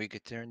we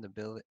could turn the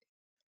build.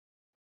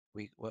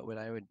 What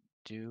I would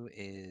do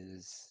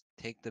is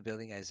take the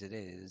building as it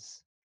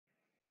is,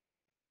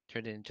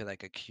 turn it into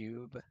like a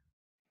cube,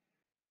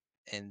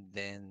 and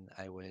then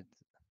I would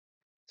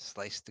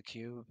slice the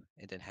cube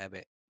and then have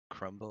it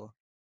crumble.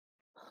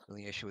 The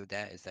only issue with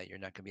that is that you're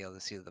not gonna be able to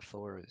see the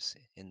floors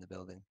in the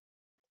building.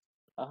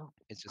 oh,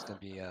 It's just gonna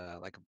be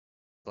like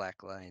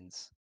black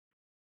lines.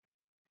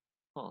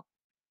 huh.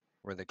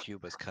 where the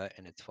cube was cut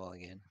and it's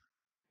falling in.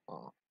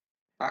 Oh,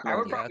 I No,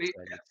 would The probably,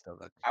 outside it still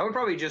look. I would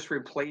probably just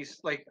replace,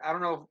 like, I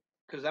don't know,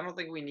 because I don't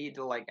think we need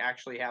to like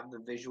actually have the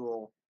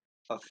visual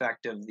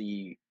effect of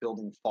the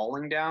building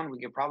falling down. We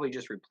could probably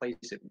just replace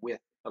it with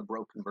a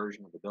broken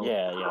version of the building.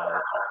 yeah.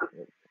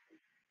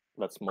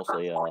 That's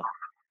mostly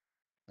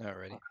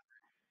Alrighty.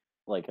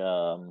 like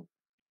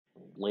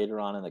later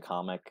on in the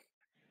comic,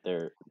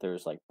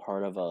 there's like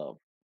part of a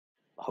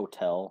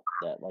hotel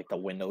that like the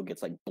window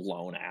gets like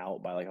blown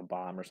out by like a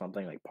bomb or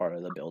something. Like part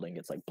of the building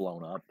gets like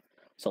blown up.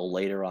 So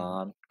later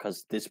on,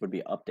 because this would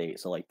be update,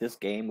 so like this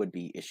game would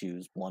be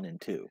issues 1 and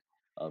 2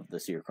 of the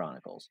Seer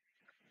Chronicles.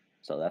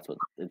 So that's what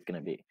it's gonna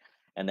be.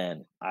 And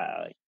then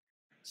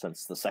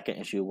since the second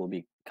issue will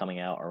be coming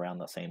out around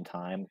the same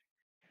time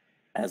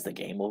as the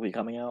game will be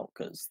coming out,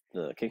 because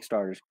the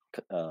Kickstarter's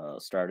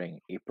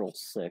starting April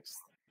 6th,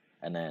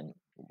 and then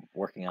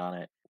working on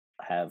it,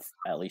 have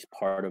at least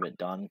part of it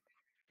done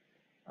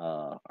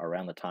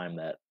around the time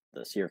that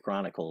the Seer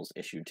Chronicles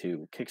issue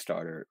 2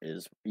 Kickstarter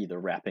is either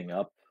wrapping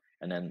up,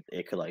 and then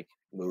it could like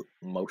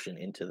motion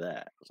into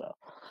that. So,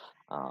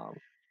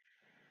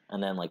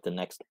 and then like the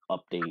next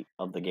update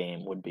of the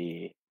game would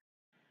be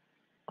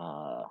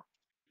kind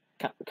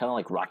of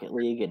like Rocket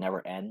League. It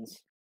never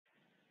ends.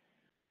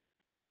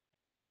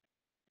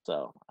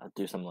 So I'd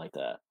do something like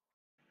that,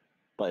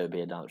 but it would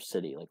be another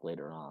city like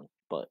later on.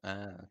 But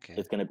Okay.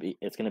 it's gonna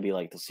be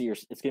like the Seer.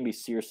 It's gonna be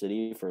Seer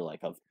City for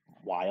like a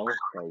while,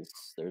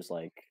 because there's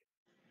like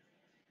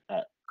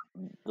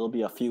there'll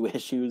be a few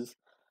issues.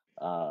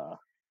 Uh,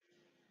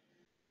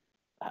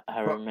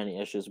 however many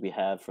issues we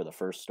have for the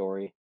first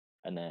story,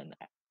 and then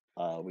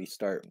we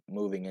start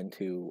moving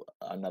into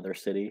another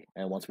city.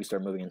 And once we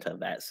start moving into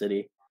that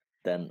city,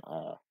 then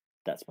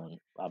that's when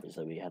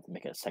obviously we have to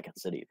make a second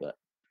city. But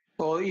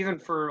Well, even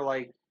for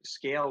like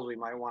scales, we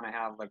might want to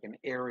have like an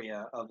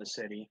area of a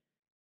city.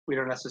 We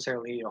don't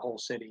necessarily need a whole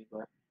city,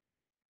 but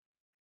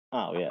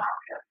oh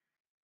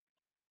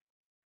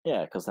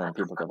yeah, because then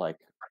people could like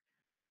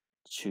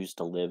choose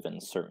to live in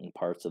certain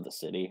parts of the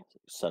city,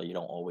 so you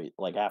don't always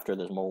like after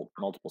there's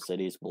multiple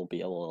cities, we'll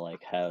be able to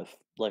like have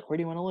like, where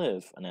do you want to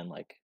live, and then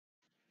like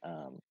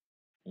um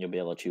you'll be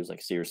able to choose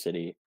like Sear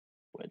City,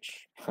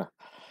 which it's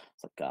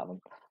like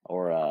Gotham,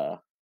 or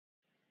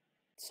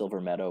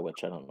Silver Meadow,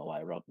 which I don't know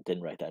why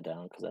didn't write that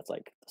down, because that's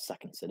like the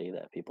second city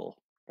that people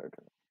are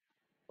gonna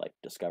like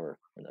discover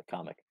in the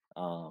comic.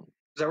 is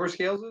that where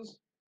Scales is?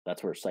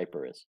 That's where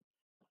Cyper is.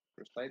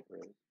 For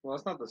Cyprus. Well,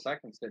 that's not the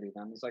second city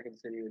then. The second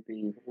city would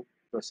be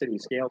the city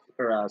Scales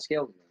or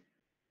Scales.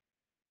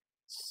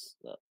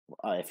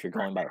 If you're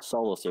going by the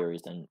solo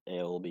series, then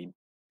it will be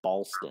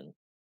Ballston.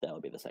 That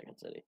would be the second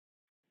city.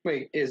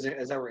 Wait, is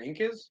that where Ink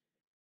is?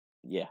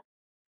 Yeah,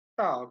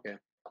 Oh, okay.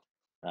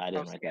 I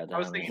didn't write that I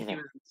was down thinking he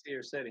either. was in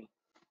Cedar City.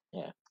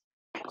 Yeah.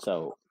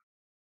 So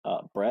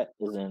Brett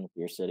is in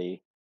Sear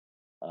City.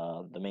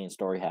 The main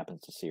story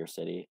happens to Sear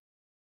City.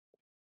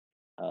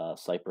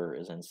 Cyper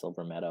is in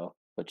Silver Meadow,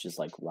 which is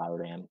like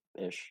Rotterdam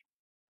ish,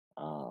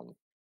 but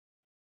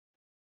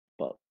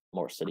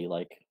more city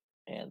like.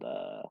 And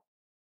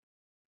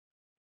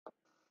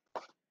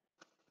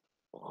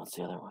what's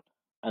the other one?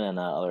 And then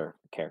the other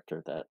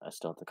character that I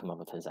still have to come up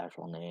with his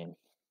actual name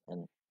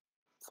and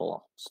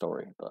full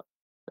story, but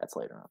that's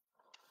later on.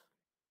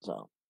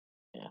 So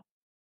yeah,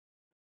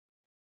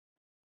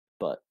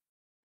 but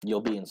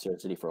you'll be in Sear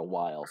City for a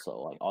while, so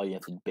like all you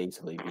have to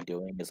basically be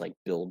doing is like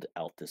build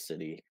out the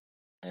city,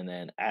 and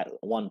then at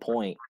one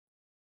point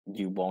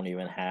you won't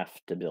even have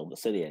to build the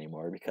city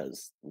anymore,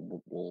 because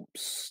we'll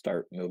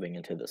start moving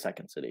into the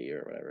second city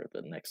or whatever,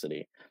 the next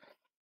city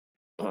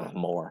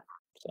more.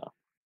 So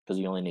because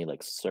you only need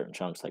like certain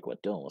chunks, like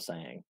what Dylan was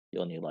saying,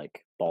 you'll need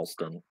like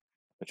Ballston,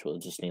 which will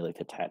just need like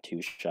the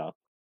tattoo shop,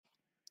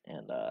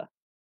 and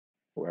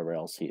wherever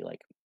else he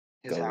like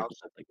His goes, house.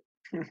 like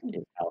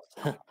his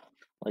house,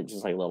 like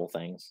just like little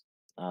things.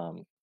 Oh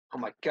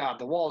my God,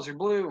 the walls are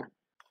blue.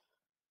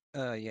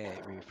 Yeah,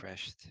 it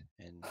refreshed,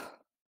 and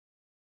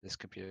this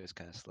computer is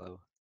kind of slow.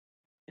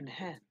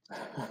 Enhance.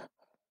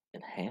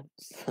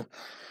 Enhance.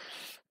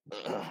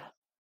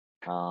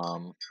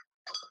 um,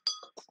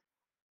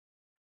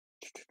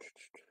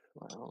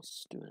 what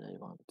else do they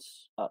want?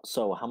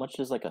 So how much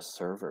is like a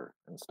server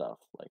and stuff?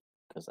 Like,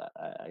 because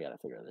I gotta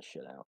figure this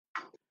shit out.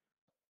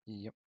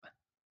 Yep.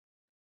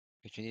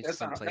 If you need That's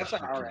some on place you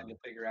our end can,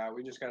 to figure out.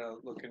 We just gotta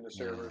look into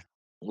server. yeah.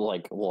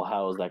 Like, well,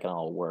 how is that gonna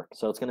all work?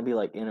 So it's gonna be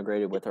like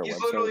integrated with our He's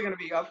website. literally gonna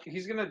be up.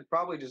 He's gonna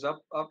probably just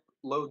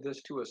upload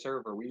this to a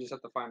server. We just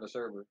have to find a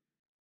server.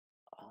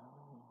 Oh,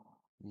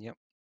 Yep.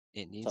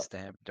 It so needs to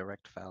have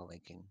direct file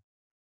linking.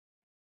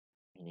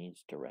 it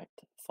needs direct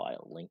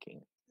file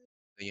linking.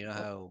 So you know Okay.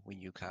 how when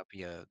you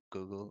copy a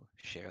Google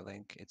share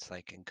link, it's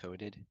like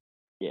encoded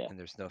Yeah. and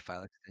there's no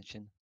file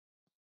extension?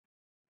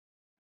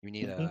 You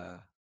need Mhm.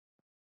 a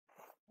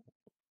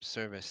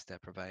service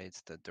that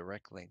provides the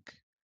direct link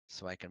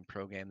so I can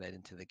program that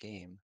into the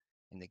game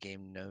and the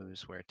game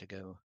knows where to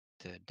go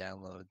to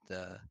download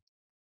the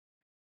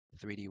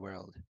 3D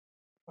world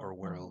or Oh.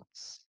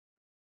 worlds.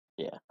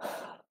 Yeah.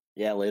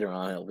 Yeah, later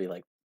on it'll be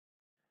like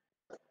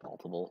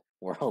multiple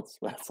worlds.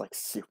 That's like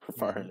super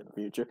far Mhm. into the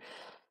future.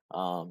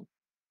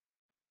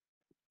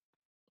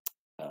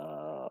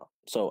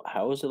 So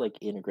how is it like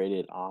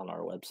integrated on our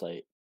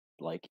website?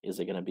 Like, is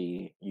it gonna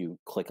be you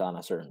click on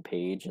a certain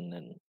page and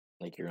then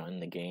like you're in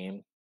the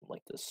game,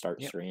 like the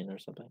start Yep. screen or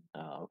something?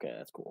 Oh, okay,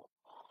 that's cool.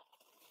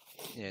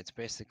 Yeah, it's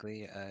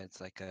basically it's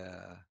like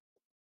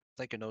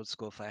an old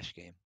school Flash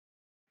game.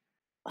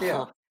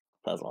 Yeah.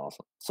 That's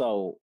awesome.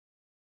 So,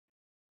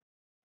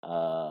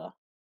 uh,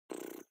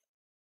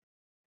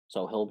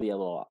 so Dylan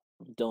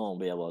will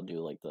be able to do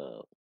like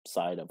the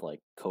side of like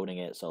coding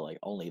it, so like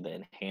only the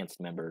enhanced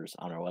members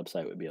on our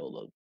website would be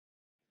able to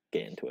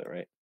get into it,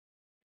 right?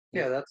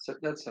 Yeah, Yep.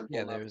 that's simple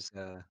Yeah, enough. there's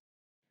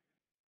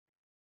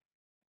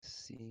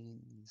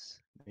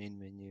scenes, main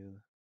menu,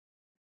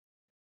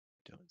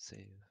 don't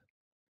save.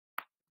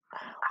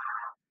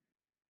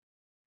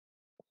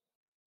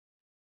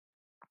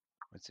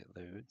 Once it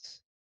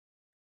loads,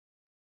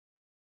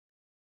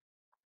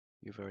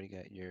 you've already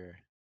got your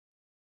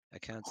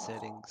account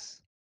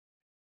settings,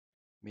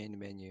 main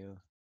menu.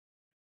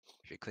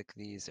 If you click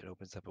these, it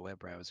opens up a web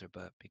browser,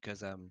 but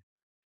because I'm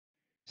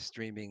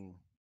streaming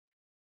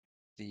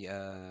the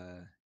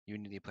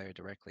Unity player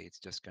directly, it's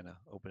just gonna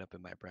open up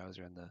in my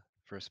browser on the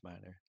first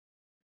monitor.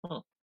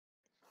 Huh.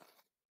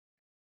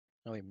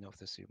 I don't even know if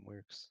this even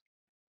works.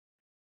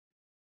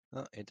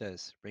 Oh, it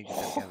does. Brings you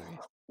to the gallery.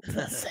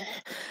 That's it.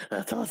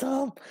 That's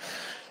awesome.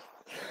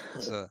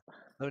 So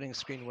loading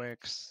screen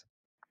works.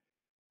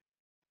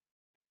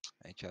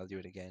 Actually, I'll do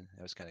it again.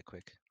 That was kind of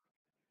quick.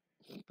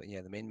 But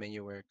yeah, the main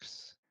menu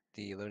works.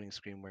 The loading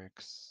screen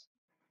works.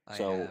 I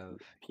So have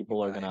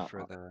people are UI gonna,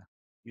 for the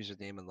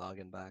username and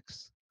login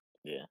box.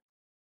 yeah.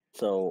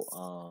 So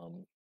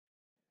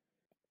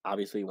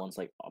obviously once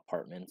like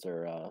apartments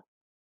are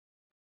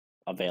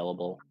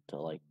available to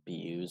like be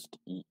used,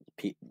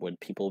 would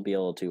people be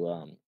able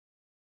to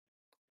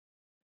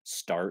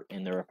start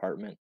in their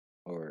apartment,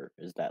 or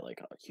is that like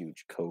a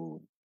huge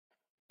code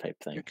type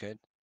You thing? could.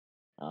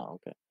 Oh,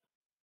 okay.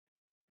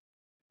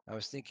 I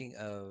was thinking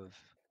of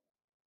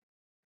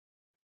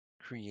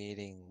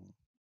creating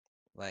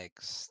like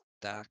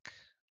stock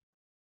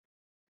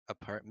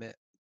apartment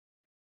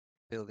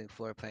building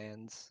floor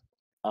plans.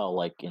 Oh,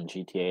 like in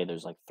GTA,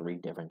 there's like three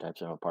different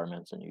types of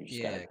apartments, and you just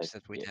Yeah, gotta pick.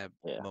 except we'd Yeah, have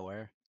yeah,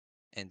 more.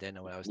 And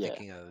then what I was yeah.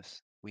 thinking of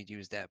is we'd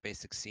use that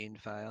basic scene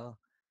file,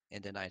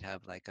 and then I'd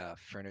have like a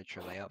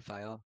furniture layout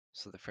file.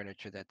 So the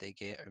furniture that they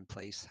get in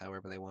place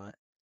however they want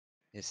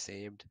is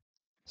saved.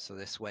 So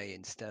this way,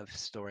 instead of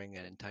storing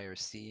an entire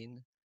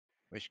scene,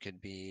 which could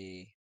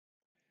be,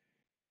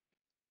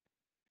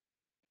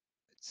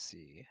 let's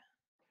see,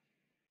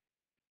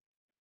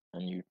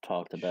 And you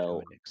talked show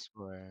about, and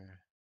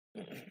explore.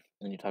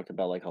 and you talked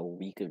about like a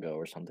week ago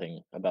or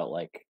something about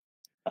like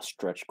a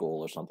stretch goal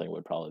or something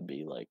would probably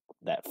be like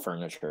that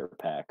furniture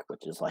pack,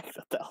 which is like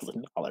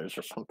 $1,000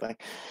 or something.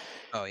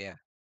 Oh yeah.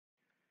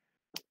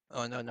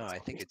 Oh no, no, That's I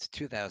think crazy. it's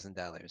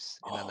 $2,000,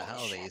 and on the Oh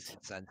holidays shit.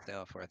 it's on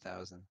sale for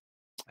 1,000,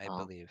 I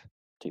Oh, believe.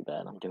 too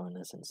bad. I'm doing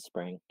this in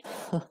spring.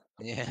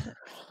 Yeah.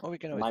 Well, we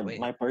can always My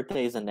wait.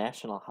 birthday is a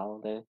national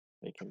holiday.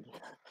 We can.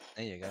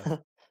 There you go.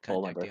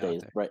 Well, my Contact the birthday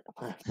is author. right.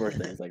 My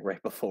birthday is like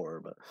right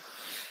before,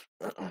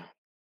 but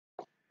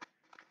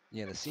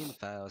Yeah, the scene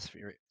files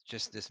for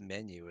just this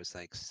menu is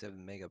like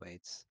 7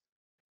 MB,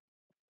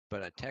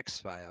 but a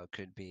text file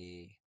could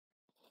be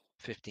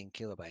 15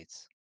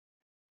 kilobytes.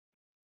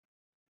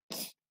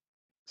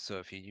 So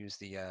if you use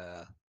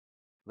the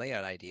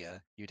layout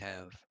idea, you'd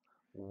have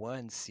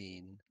one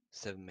scene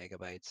 7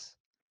 MB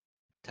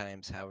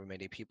times however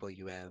many people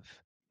you have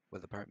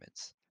with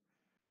apartments.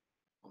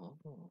 oh,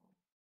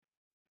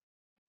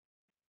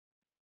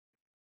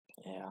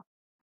 yeah,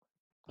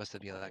 Plus,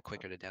 it'd be a that's lot awesome.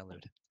 quicker to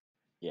download.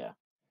 Yeah.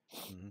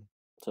 Hmm.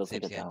 So it's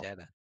like a Saves you on down.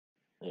 data.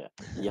 Yeah.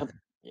 Yep.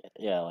 Yeah.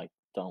 Yeah. Like,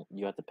 don't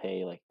you have to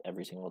pay like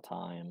every single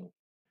time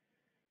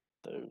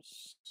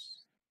there's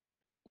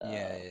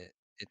Yeah, uh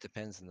it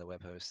depends on the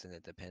web host, and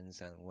it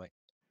depends on what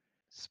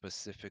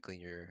specifically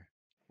your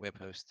web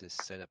host is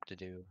set up to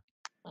do.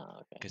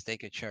 okay. Because they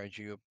could charge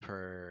you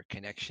per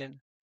connection,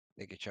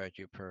 they could charge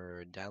you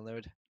per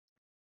download,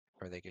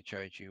 or they could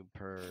charge you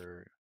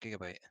per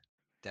gigabyte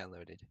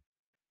downloaded.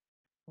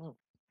 Hmm.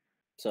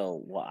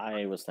 So what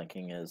I was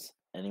thinking is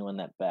anyone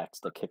that backs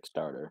the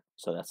Kickstarter,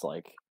 so that's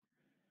like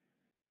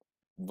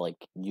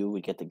you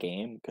would get the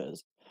game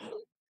because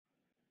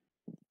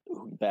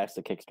who backs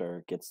the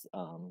Kickstarter gets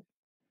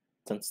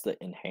since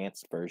the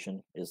enhanced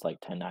version is like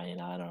 10.99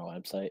 on our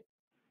website,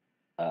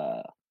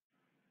 uh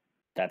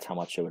that's how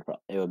much it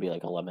would be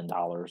like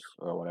 $11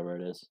 or whatever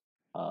it is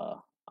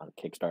on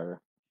Kickstarter.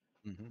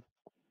 Hmm.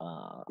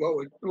 Uh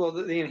Well,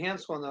 the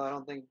enhanced one though, I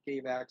don't think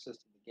gave access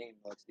to the game.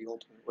 That's the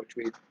ultimate, which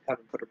we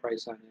haven't put a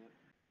price on yet.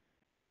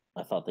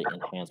 I thought the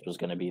enhanced was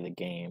going to be the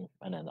game,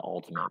 and then the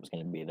ultimate was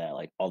going to be that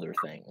like other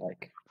thing,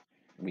 like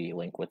we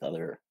link with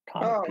other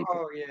comic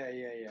people. Yeah,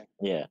 yeah, yeah.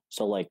 Yeah,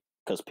 so like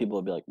because people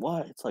would be like,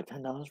 "What? It's like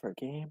 $10 for a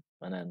game,"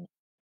 and then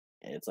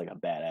it's like a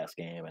badass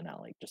game, and not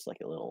like just like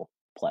a little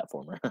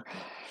platformer.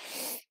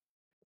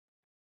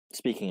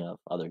 Speaking of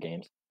other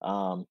games,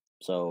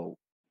 So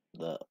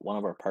one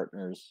of our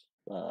partners,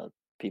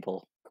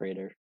 people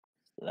creator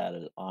that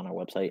is on our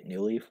website,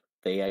 New Leaf,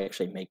 they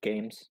actually make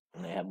games,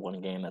 and they have one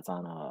game that's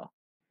on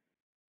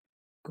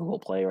Google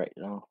Play right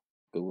now,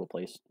 Google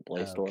Play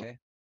Store. Okay.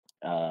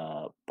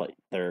 But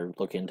they're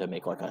looking to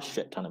make like a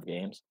shit ton of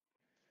games,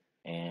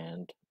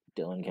 and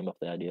Dylan came up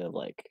with the idea of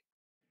like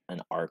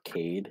an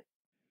arcade.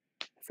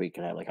 If we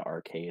could have like an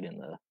arcade in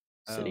the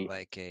Oh, city,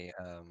 like a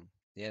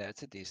yeah,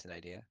 that's a decent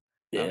idea.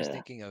 I was yeah,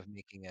 thinking of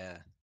making a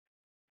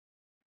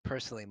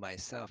personally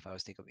myself, I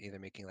was thinking of either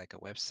making like a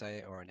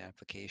website or an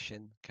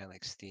application, kind of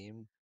like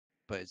Steam,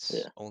 but it's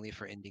yeah, only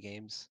for indie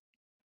games.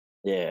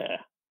 yeah.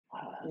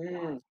 Wow,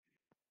 Mm.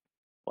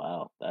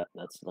 wow,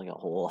 that's like a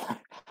whole.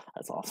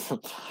 That's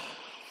awesome.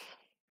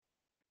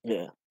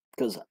 Yeah,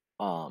 because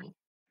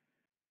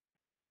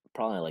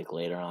probably like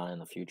later on in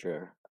the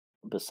future,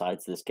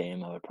 besides this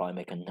game, I would probably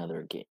make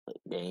another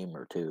game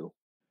or two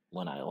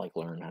when I like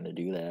learn how to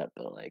do that.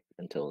 But like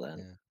until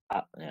then,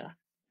 Yeah. yeah,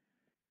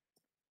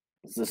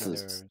 this No,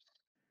 is there's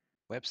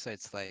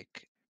websites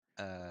like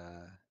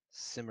uh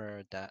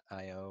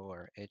simmer.io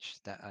or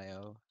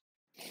itch.io,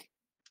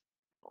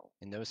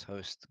 and those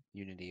host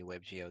Unity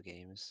WebGL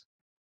games,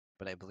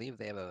 but I believe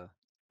they have a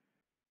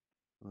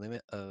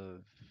limit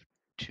of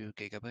 2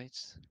 GB.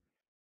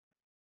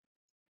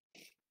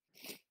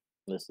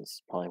 this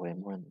is probably way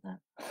more than that.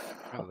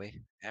 Probably.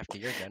 After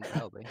you're done,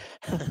 probably.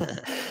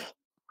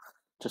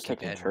 Just Keep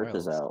taking adding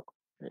churches worlds. out.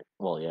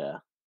 Well, yeah,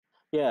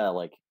 yeah.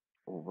 Like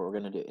we're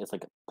gonna do it's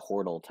like a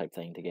portal type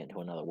thing to get into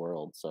another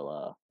world.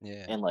 So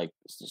Yeah. and like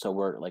so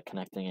we're like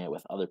connecting it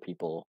with other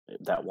people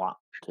that want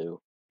to.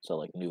 So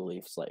like New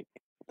Leafs, like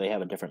they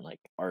have a different like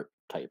art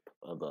type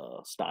of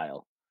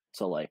style.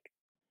 So like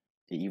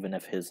even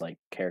if his like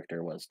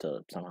character was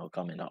to somehow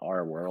come into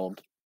our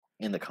world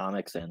in the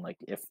comics, and like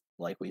if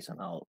like we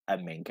somehow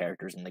have main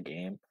characters in the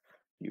game,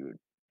 you would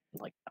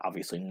like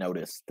obviously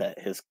notice that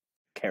his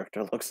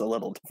character looks a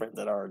little different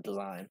than our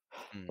design.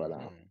 But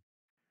Hmm.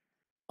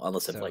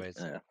 unless if So like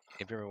it's have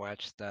you ever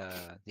watched the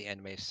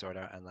anime Sword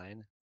Art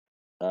Online,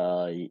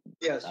 uh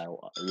Yes.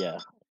 yeah,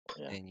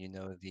 yeah. and you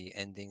know the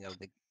ending of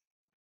the I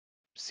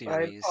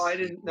series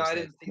didn't. No, equals I that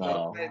didn't see the.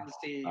 No, I didn't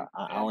see.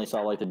 I Any only of saw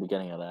that. like the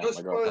beginning of that. No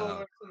My girlfriend, oh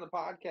spoilers in the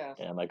podcast.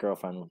 yeah, my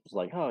girlfriend was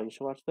like, "Oh, you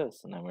should watch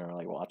this," and then we were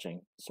like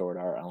watching Sword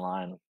Art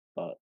Online.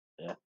 But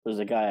yeah, there's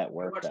a guy at I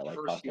work watched that the like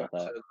first talks few about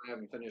that episodes. I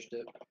haven't finished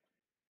it.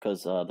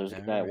 because there's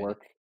a guy at alrighty.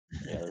 work.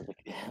 Yeah, there's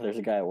a there's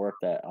a guy at work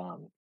that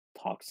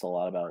talks a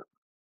lot about.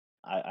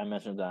 I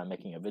mentioned that I'm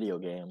making a video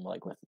game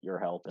like with your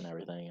help and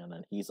everything, and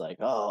then he's like,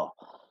 "Oh,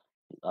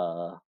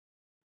 uh,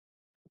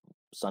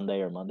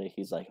 Sunday or Monday."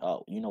 He's like,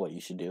 "Oh, you know what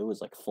you should do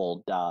is like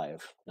full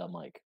dive." And I'm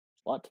like,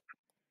 "What?"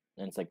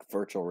 And it's like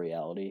virtual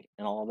reality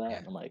and all of that. Yeah.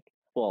 And I'm like,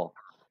 well,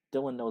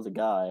 Dylan knows a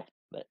guy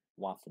that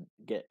wants to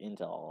get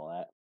into all of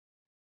that,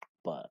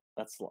 but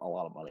that's a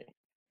lot of money.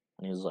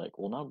 And he was like,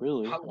 well, not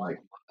really. I And I'm like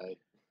like,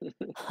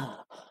 my.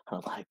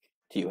 I'm like,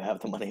 do you have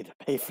the money to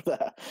pay for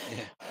that?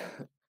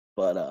 Yeah.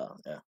 But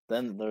yeah.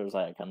 Then there's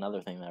like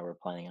another thing that we're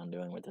planning on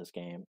doing with this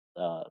game,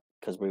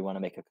 because we want to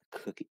make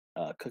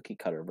a cookie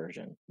cutter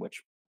version,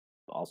 which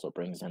also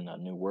brings in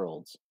new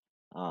worlds.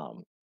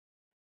 Um,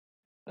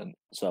 and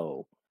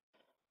so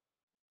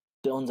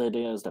Dylan's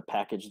idea is to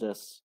package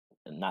this,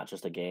 and not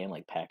just a game,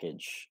 like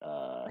package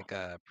Like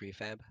a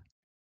prefab.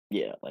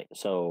 yeah, like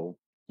so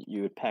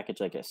you would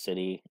package like a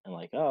city and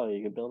like, oh,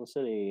 you could build a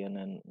city and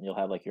then you'll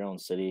have like your own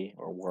city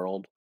or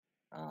world,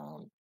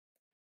 um,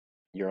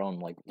 your own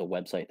like the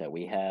website that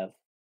we have,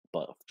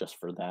 but just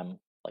for them,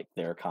 like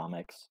their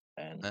comics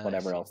and I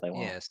whatever see. else they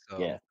want. Yeah,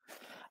 Yeah.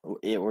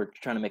 so We're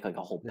trying to make like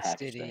a whole the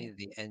package city, thing.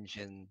 the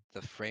engine,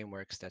 the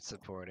frameworks that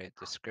support it,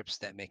 the scripts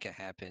that make it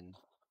happen,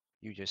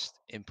 you just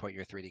import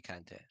your 3D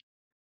content,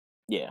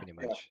 Yeah. pretty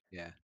Yeah. much.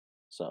 Yeah.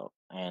 So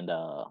and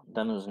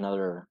then there's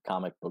another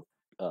comic book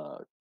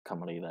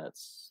company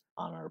that's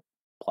on our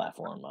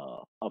platform,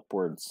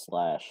 Upward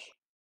Slash,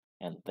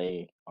 and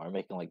they are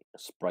making like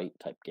sprite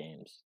type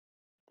games.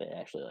 They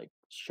actually like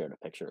shared a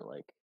picture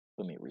like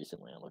with me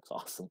recently. It looks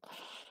awesome.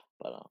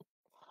 But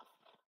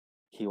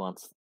he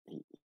wants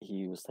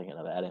he was thinking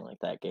of adding like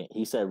that game.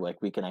 He said like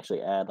we can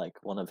actually add like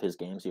one of his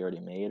games he already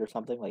made or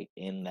something like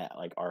in that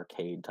like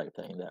arcade type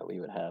thing that we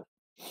would have.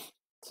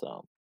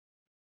 So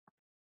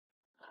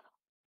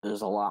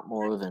there's a lot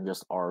more than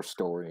just our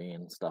story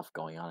and stuff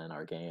going on in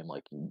our game.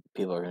 Like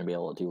people are going to be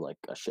able to do like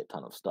a shit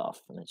ton of stuff,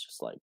 and it's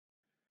just like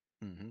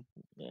Hmm.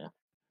 yeah.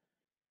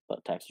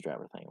 But taxi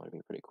driver thing would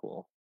be pretty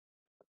cool.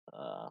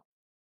 Uh,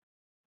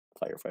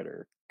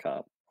 firefighter,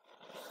 cop.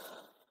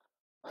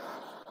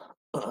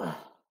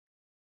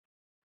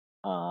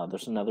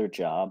 There's another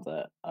job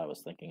that I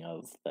was thinking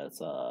of that's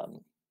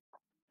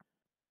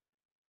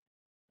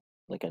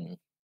like a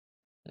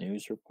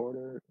news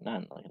reporter,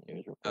 not like a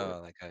news reporter.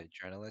 Oh, like a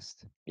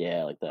journalist?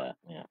 Yeah, like that.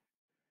 Yeah,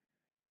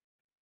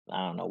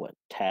 I don't know what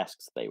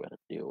tasks they would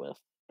deal with,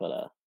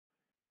 but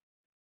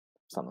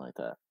something like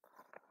that.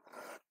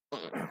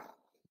 But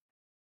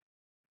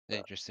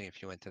Interesting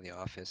if you went to the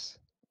office.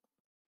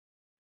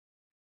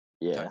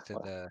 yeah, Talk to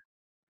the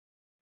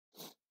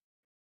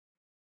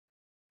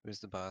Who's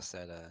the boss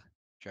at a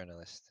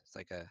journalist? It's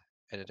like a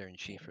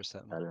editor-in-chief or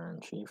something.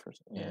 Editor-in-chief or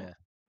something. Yeah.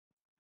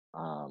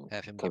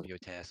 Have him 'cause give you a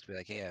task. Be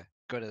like, yeah,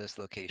 go to this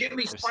location. Give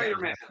me There's something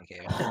Spider-Man. happening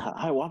here.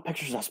 I want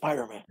pictures of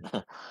Spider-Man.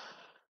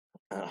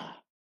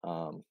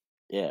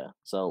 Yeah.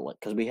 So like,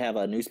 because we have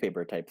a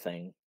newspaper type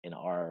thing in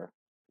our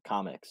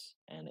comics,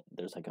 and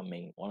there's like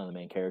one of the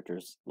main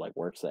characters like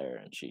works there,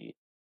 and she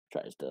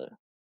tries to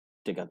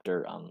dig up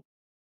dirt on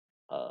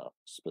a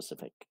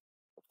specific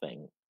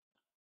thing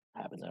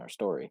happens in our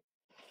story,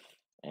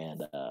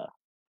 and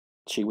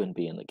she wouldn't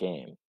be in the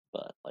game,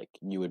 but like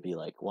you would be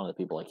like one of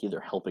the people like either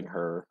helping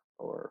her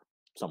or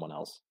someone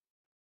else.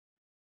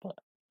 But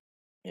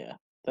yeah,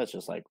 that's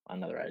just like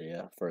another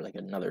idea for like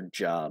another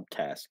job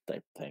task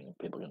type thing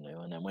people can do.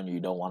 And then when you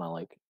don't want to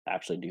like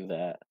actually do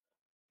that,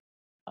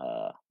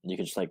 you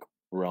can just like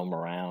roam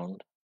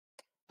around.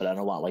 But I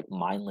don't want like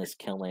mindless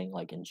killing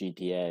like in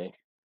GTA.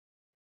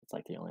 It's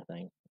like the only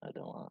thing I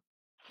don't want.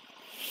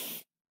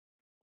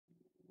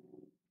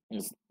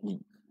 Is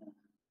would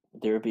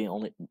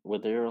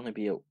there only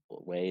be a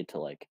way to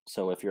like,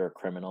 so if you're a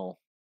criminal,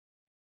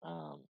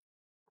 um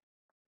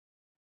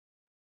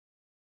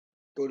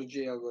Go to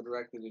jail. Go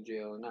directly to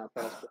jail, and not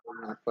fast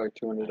forward. Not collect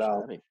actually,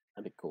 $200.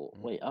 that'd be cool.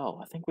 Mm. Wait,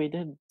 I think we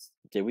did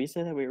we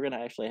say that we were gonna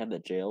actually have the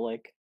jail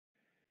like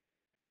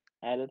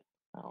added?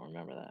 I don't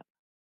remember that.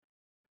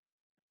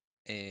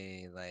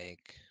 A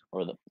like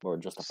Or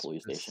just a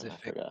police station, I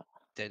specific forgot.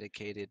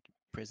 dedicated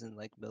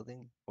prison-like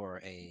building or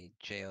a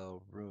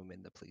jail room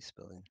in the police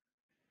building.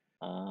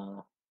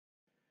 Uh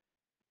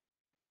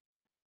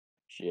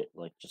Shit,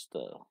 like just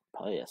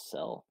probably a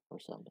cell or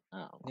something.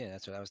 I don't know. Yeah,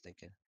 that's what I was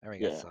thinking. I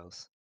already got Yeah.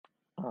 cells.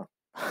 Oh.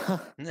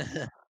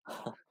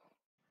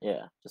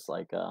 Yeah, just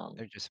like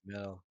They're just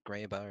metal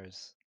gray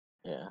bars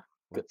yeah.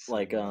 with some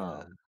Like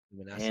luminosity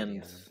and on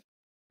them.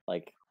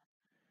 like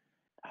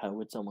how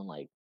would someone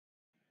like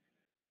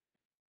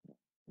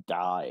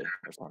die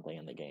or something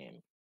in the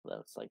game?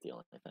 That's like the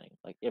only thing.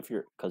 Like if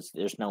you're, because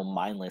there's no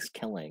mindless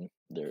killing.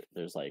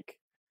 There's like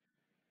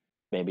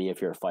maybe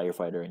if you're a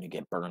firefighter and you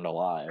get burned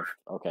alive,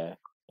 okay,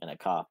 and a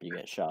cop you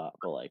get shot,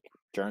 but like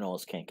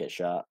journalists can't get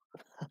shot,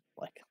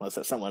 like unless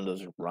if someone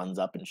just runs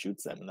up and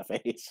shoots them in the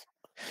face.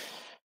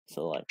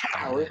 So like,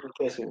 We're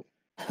kissing.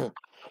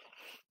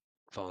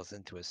 Falls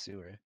into a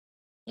sewer,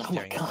 oh my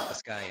staring up at the god.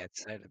 sky at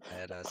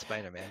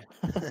Spider-Man.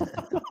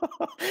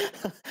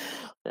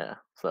 Yeah.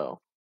 So,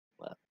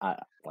 I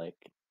like.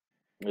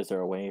 Is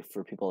there a way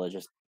for people to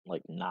just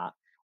like not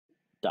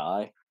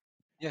die?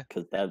 Yeah.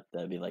 Because that'd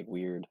be like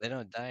weird. They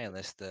don't die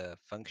unless the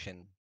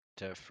function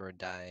for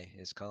die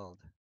is called.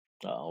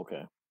 Oh,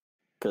 okay.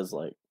 Because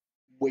like,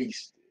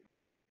 Waste.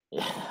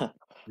 yeah,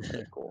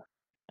 that's cool.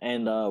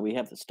 And we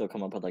have to still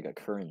come up with like a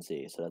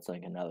currency, so that's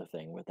like another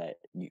thing with that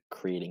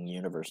creating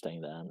universe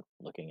thing that I'm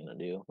looking to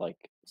do. Like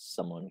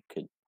someone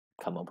could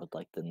come up with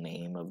like the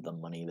name of the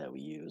money that we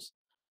use.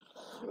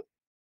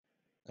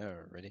 Oh,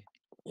 ready?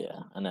 Yeah,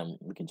 and then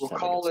we can We'll just have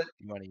call like it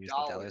You want to use the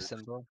dollar dollars.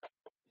 symbol?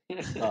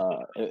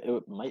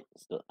 it might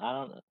still, I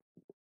don't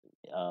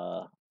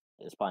know.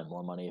 It's probably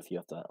more money if you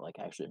have to like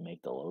actually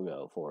make the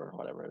logo for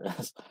whatever it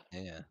is.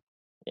 Yeah.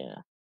 Yeah.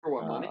 For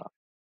what money?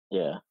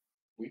 Yeah.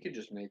 We could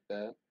just make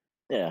that.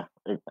 Yeah.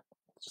 It's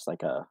just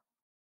like a.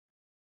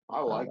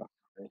 I like.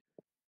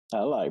 I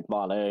like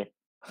money.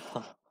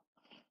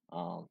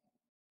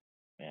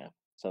 Yeah.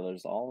 So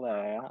there's all that.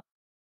 I don't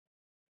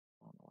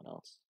know what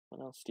else.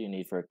 What else do you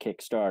need for a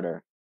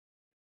Kickstarter?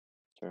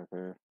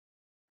 Server.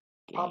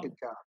 Game.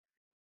 Poppycock.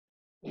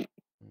 Mm.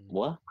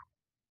 What?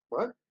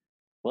 What?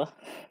 What?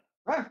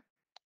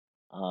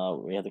 Ah,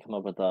 We have to come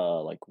up with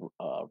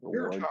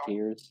reward Naruto.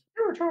 tiers.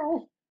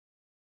 Naruto.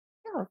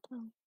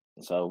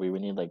 So we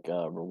would need like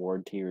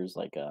reward tiers,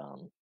 like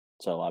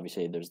so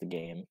obviously there's the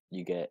game.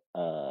 You get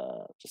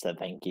just a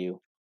thank you.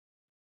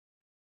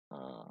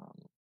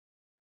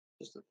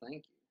 Just a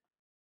thank you.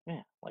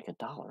 Yeah, like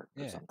 $1 or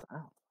Yeah. something. I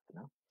don't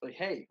know. Like,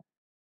 hey,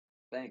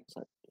 thanks.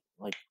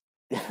 Like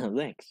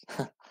thanks.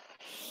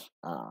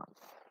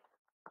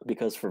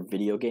 Because for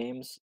video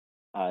games,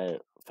 I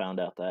found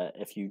out that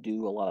if you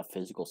do a lot of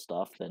physical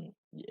stuff, then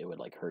it would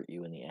like hurt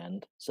you in the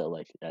end. So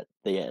like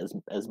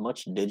as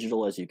much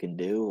digital as you can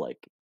do,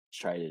 like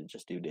try to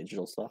just do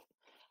digital stuff.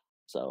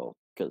 So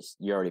because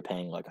you're already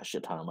paying like a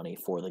shit ton of money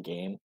for the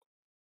game,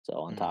 so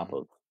on top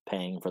of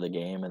paying for the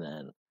game, and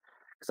then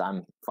because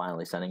I'm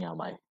finally sending out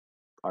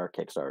our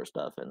Kickstarter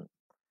stuff, and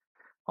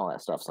all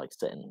that stuff's like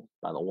sitting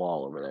by the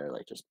wall over there,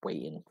 like just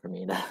waiting for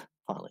me to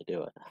finally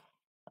do it.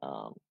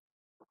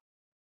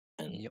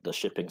 And Yep. the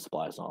shipping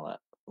supplies and all that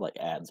like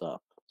adds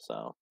up.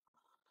 So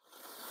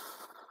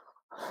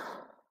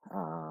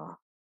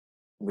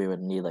we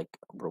would need like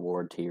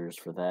reward tiers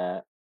for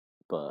that,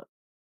 but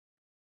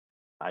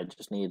I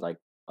just need like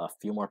a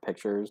few more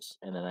pictures,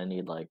 and then I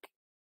need like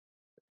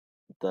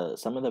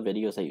some of the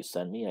videos that you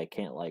send me I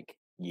can't like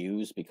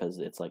use because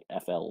it's like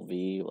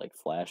FLV, like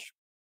flash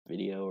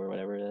video or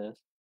whatever it is.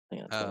 I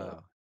think that's what it is.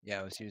 Oh, yeah,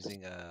 I was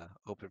using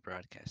Open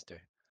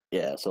Broadcaster.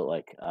 Yeah, so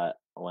like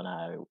when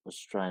I was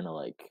trying to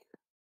like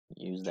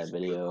use that Just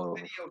use a video,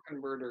 video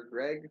converter,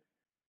 Greg.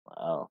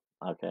 oh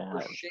Okay.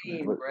 For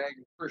shame, Greg.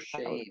 For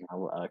shame.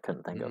 I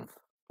couldn't think Mhm. of.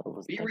 I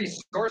was Be thinking.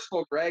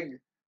 resourceful, Greg.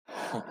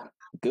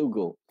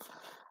 Google.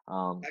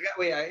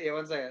 Wait,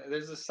 one second.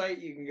 There's a site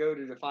you can go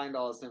to find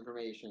all this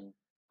information.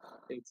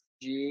 It's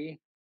G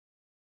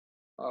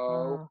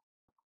O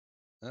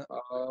Oh,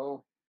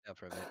 O up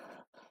for a bit.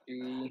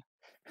 G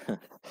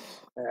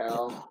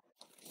L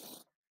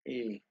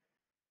E.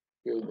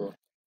 Google.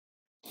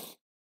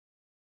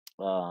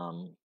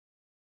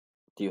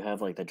 Do you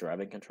have like the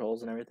driving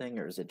controls and everything,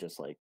 or is it just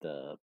like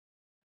the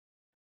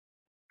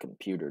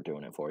computer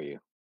doing it for you?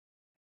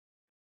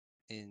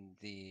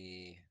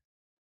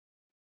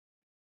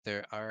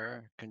 There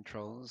are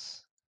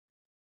controls.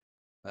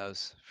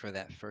 For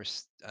that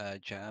first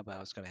job, I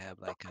was gonna have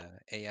like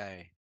a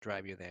AI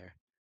drive you there.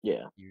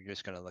 Yeah. You're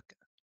just gonna look.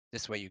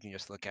 This way, you can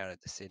just look out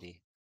at the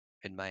city,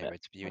 admire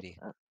its beauty.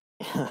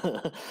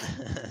 That's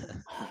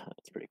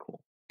pretty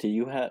cool. Did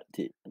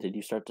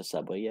you start the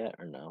subway yet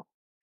or no?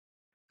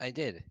 I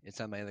did. It's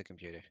on my other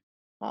computer.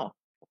 Oh,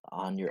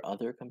 on your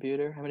other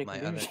computer? How many My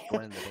computers? other, the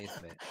one in the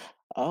basement,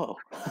 Oh.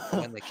 the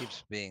one that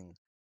keeps being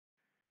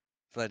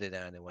flooded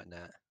on and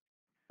whatnot.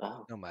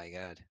 Oh, Oh my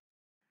god!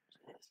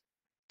 jeez.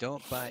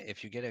 Don't buy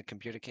if you get a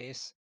computer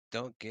case.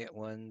 Don't get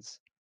ones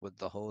with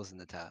the holes in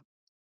the top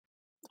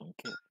Don't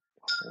get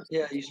holes in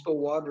Yeah, the you top. spill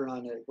water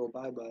on it, go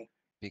bye-bye.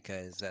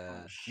 because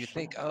Oh, you shit.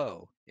 think,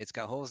 oh, it's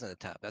got holes in the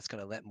top. That's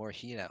gonna let more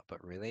heat out.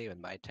 But really,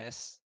 in my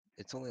tests,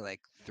 it's only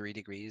like 3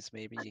 degrees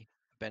maybe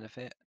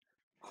benefit,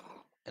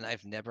 and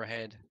I've never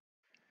had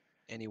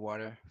any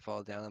water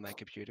fall down on my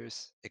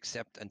computers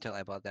except until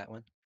I bought that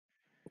one.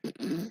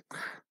 Oh,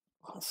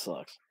 that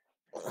sucks.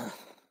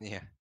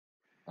 Yeah.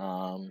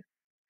 Um,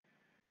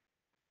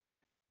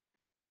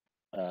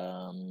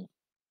 um,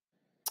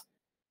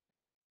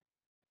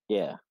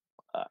 yeah,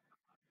 uh,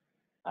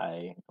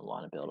 I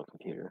want to build a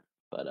computer,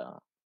 but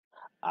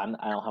I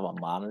don't have a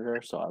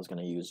monitor, so I was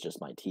gonna use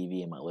just my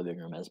TV in my living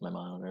room as my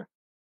monitor.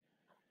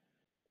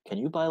 Can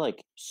you buy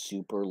like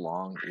super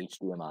long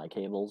HDMI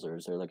cables, or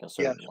is there like a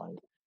Yeah, certain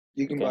length?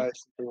 you You can can? buy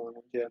something on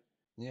it, yeah.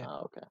 Yeah.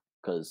 Oh, okay.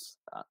 Because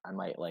I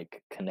might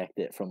like connect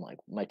it from like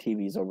my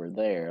TV's over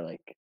there,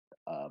 like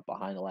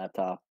behind the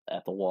laptop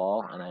at the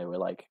wall, and I would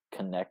like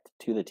connect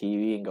to the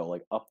TV and go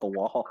like up the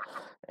wall,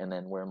 and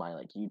then where my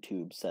like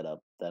YouTube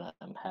setup that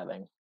I'm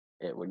having,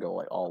 it would go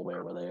like all the way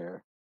over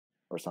there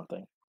or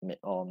something.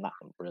 Oh, not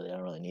really. I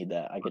don't really need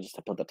that. I could just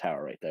put the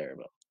tower right there,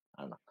 but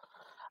I don't know.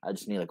 I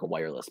just need like a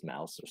wireless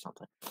mouse or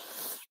something.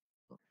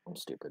 I'm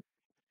stupid.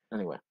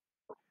 Anyway,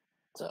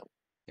 so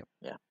Yep.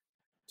 yeah.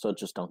 So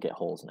just don't get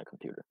holes in a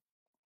computer.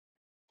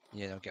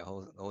 Yeah. Don't get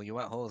holes. Oh, you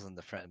want holes in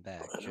the front and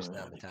back, I just don't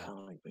not have on the any top.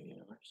 comic book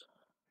universe.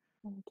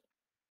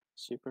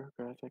 Super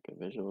graphic, a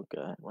visual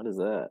guide. What is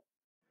that?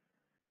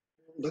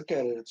 Look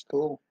at it, it's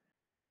cool.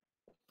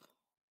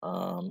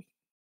 Um,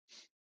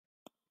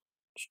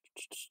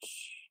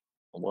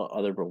 what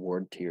other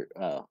reward tier?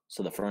 Oh,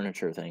 so the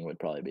furniture thing would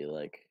probably be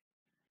like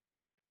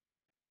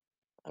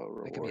a That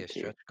could be reward a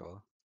tier. stretch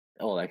goal.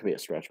 Oh, that could be a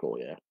stretch goal.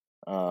 Yeah.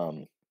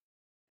 Um,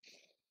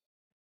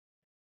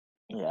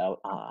 yeah.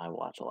 I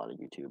watch a lot of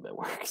YouTube at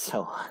work,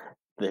 so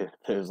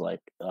there's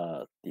like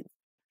the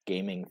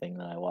gaming thing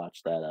that I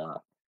watch that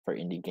for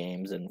indie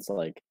games, and it's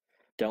like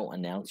don't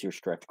announce your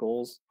stretch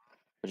goals,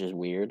 which is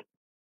weird.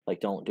 Like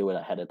don't do it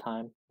ahead of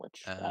time,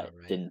 which I Right.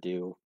 didn't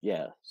do.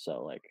 Yeah,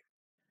 so like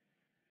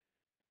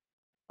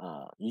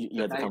you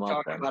But have to now you're come up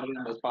with talking them. about it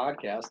in this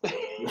podcast.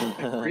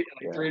 Yeah,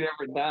 three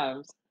different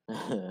times.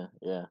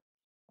 yeah.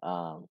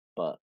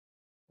 But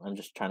I'm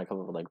just trying to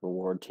come up with like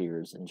reward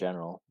tiers in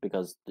general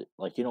because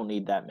like you don't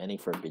need that many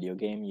for a video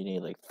game. You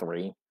need like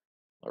 3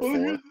 or Well,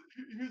 4.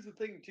 here's the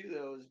thing too,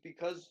 though, is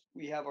because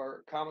we have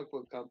our comic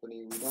book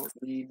company, we don't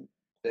need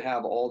to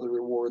have all the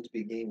rewards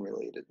be game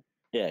related.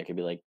 Yeah, it could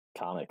be like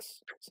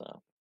comics. So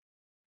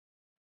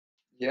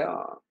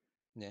Yeah,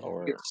 Yeah.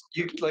 or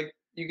you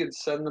could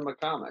send them a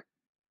comic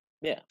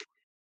yeah,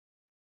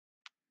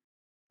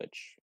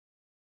 which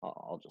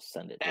I'll just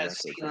send it as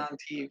directly seen to. on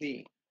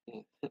TV.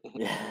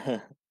 Yeah.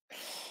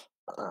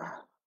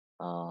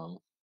 um,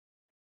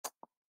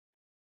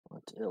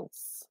 what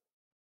else?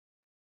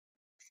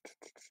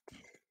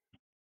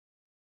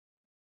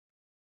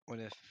 What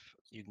if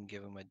you can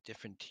give them a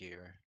different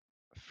tier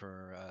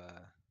for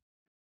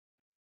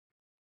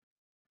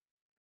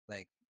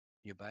like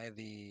you buy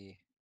the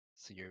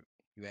so you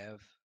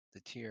have the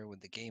tier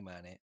with the game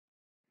on it,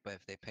 but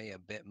if they pay a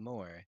bit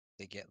more,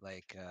 they get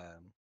like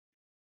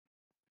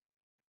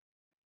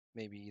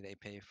maybe they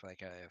pay for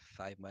like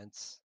 5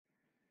 months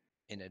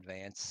in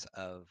advance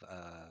of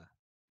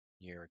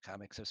your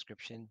comic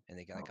subscription, and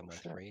they get like a Oh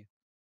month shit! free.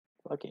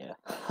 Fuck yeah!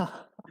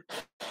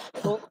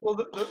 Well,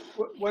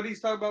 what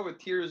he's talking about with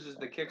tiers is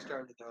the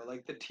Kickstarter, though.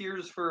 Like the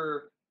tiers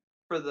for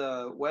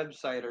the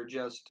website are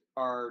just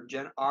our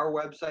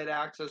website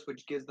access,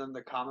 which gives them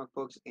the comic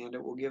books and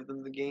it will give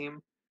them the game.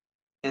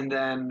 And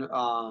then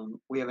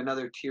we have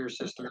another tier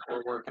system that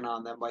we're working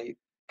on that might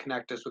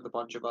connect us with a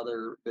bunch of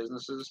other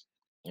businesses.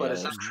 But Yeah, that's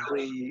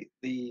essentially,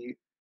 the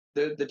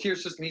tier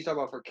system he's talking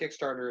about for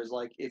Kickstarter is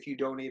like if you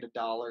donate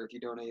 $1, if you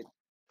donate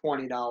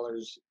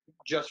 $20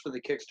 just for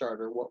the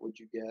Kickstarter, what would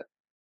you get?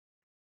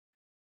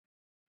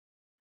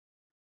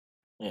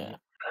 Yeah.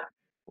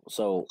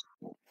 So,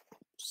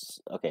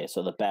 okay,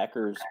 so the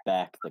backers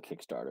back the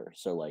Kickstarter.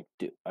 So like,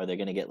 are they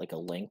gonna get like a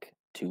link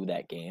to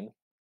that game?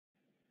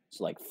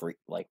 So like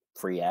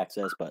free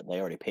access, but they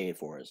already paid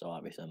for it. So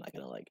obviously, I'm not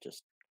gonna like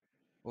just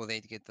Well,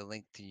 they'd get the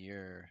link to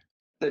your.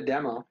 The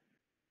demo.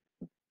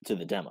 to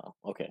the demo.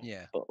 Okay.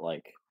 Yeah. But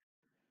like,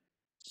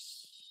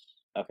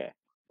 okay.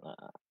 Yeah.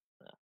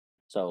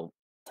 So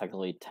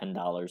technically,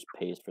 $10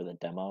 pays for the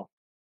demo,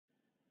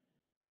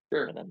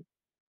 Sure. and then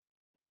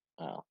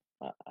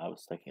I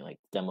was thinking like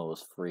demo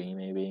was free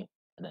maybe,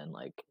 and then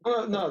like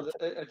Well, no,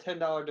 a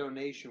 $10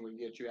 donation would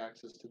get you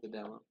access to the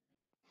demo.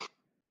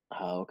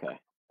 oh, okay.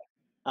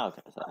 Oh,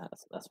 okay, so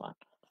that's fine.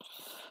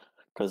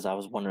 Because I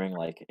was wondering,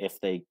 like, if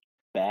they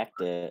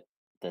backed it,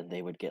 then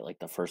they would get like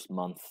the first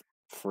month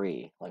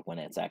free, like when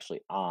it's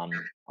actually on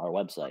our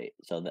website.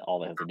 So that all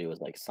they have to do is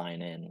like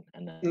sign in,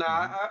 and then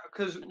Nah,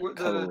 because the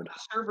code.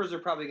 servers are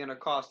probably going to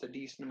cost a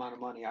decent amount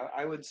of money.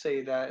 I would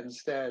say that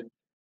instead,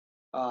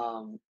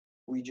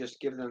 we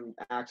just give them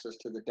access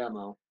to the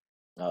demo.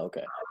 Oh,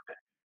 okay.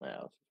 Yeah,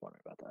 I was just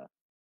wondering about that.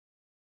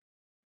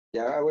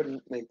 Yeah, I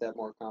wouldn't make that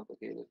more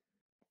complicated.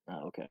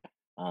 Oh, okay.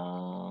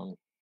 Um.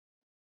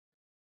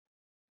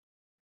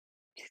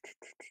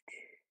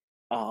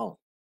 Oh,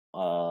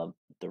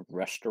 the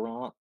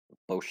restaurant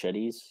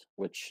Bochetti's,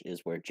 which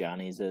is where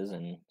Johnny's is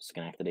in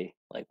Schenectady,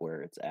 like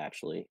where it's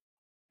actually.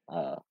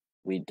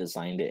 We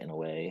designed it in a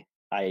way.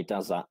 I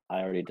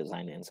already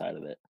designed the inside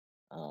of it.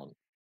 Um,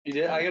 You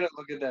did? I and gotta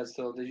look at that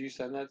still. Did you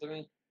send that to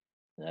me?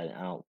 I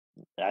don't.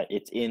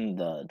 It's in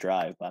the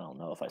drive, but I don't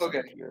know if I sent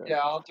Okay. it to your.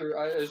 Yeah, I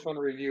just want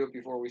to review it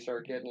before we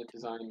start getting it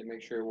designed to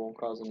make sure it won't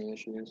cause any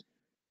issues.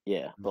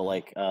 Yeah, but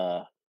like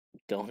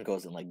Dylan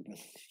goes in like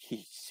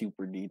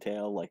super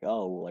detail, like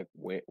oh, like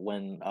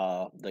when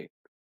the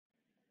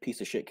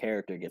piece of shit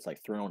character gets like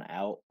thrown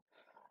out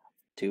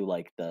to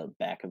like the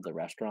back of the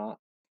restaurant,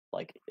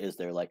 like is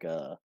there like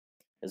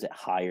is it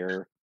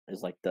higher?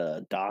 Is like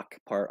the dock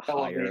part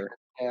Elevator.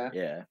 higher? Yeah.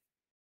 Yeah.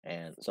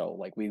 And so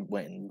like we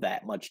went in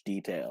that much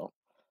detail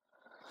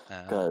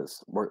Uh,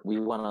 because we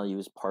want to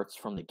use parts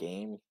from the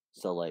game.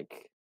 So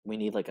like we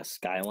need like a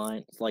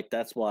skyline. Like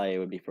that's why it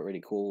would be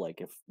pretty cool. Like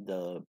if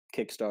the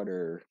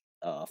Kickstarter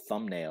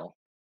thumbnail,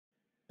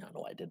 I don't know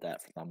why I did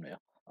that for thumbnail.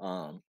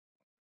 A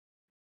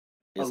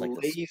Is like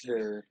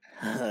laser.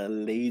 the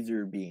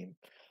laser beam.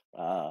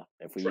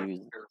 If we use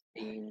Tractor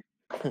beam.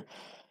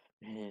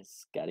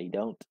 Scotty,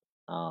 don't.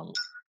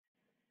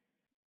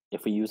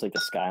 If we use like the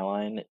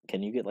skyline,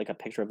 can you get like a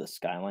picture of the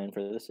skyline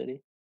for the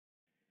city?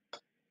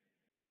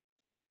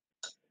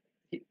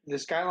 The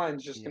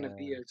skyline's just gonna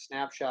be yeah. a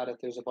snapshot if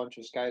there's a bunch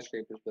of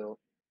skyscrapers built.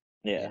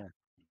 Yeah.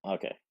 Yeah.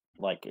 Okay.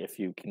 Like if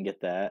you can get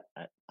that,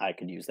 I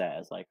could use that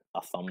as like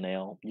a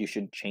thumbnail. You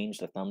should change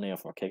the thumbnail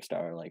for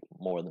Kickstarter like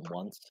more than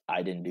once.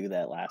 I didn't do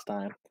that last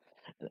time.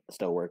 It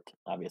still worked,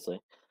 obviously.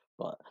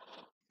 But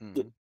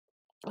Hmm.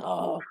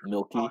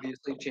 Milky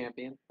Obviously,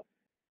 champion.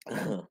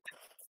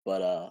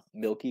 but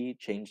Milky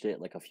changed it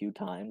like a few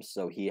times.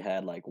 So he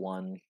had like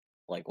one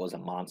like was a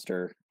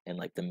monster and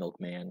like the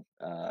milkman.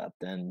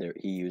 Then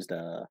he used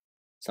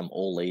some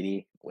old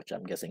lady, which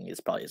I'm guessing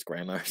is probably his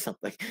grandma or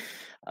something.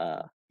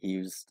 He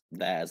used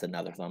that as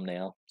another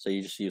thumbnail. So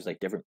you just use like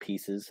different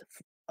pieces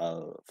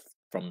of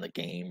from the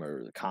game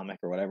or the comic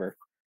or whatever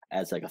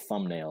as like a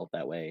thumbnail.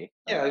 That way,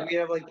 Yeah, we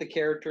have like the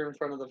character in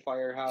front of the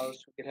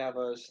firehouse. We could have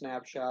a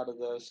snapshot of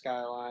the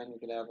skyline. We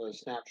could have a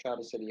snapshot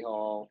of City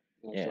Hall.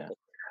 yeah. Stuff like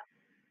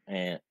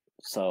And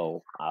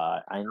so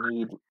I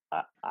need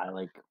I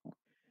like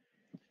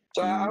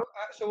So, to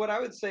so what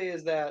I would say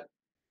is that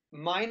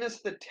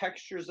minus the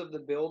textures of the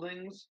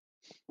buildings,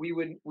 we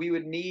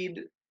would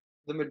need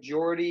the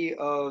majority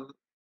of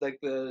like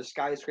the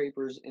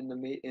skyscrapers in the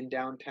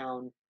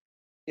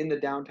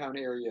downtown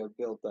area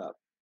built up.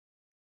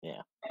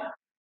 yeah.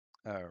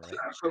 All right.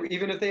 So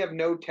even if they have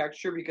no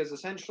texture, because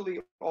essentially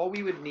all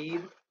we would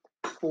need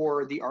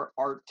for the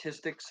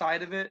artistic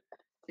side of it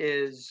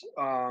is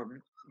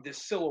the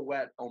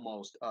silhouette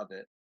almost of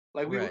it.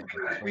 Like we would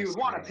Right. we would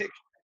Basically, want a yeah. picture.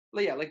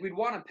 Yeah, like we'd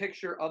want a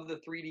picture of the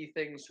 3D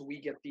thing so we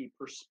get the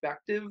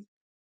perspective,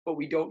 but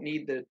we don't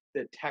need the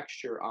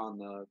texture on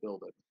the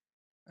building.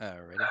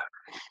 Alrighty.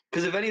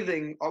 Because if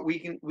anything, we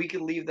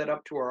can leave that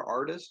up to our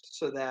artist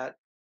so that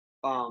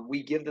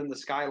we give them the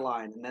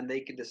skyline and then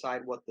they can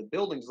decide what the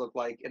buildings look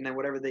like, and then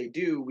whatever they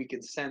do, we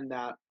can send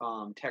that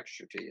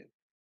texture to you.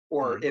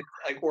 Or Mhm.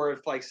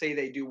 if like say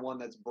they do one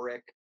that's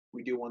brick,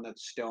 we do one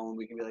that's stone.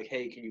 We can be like,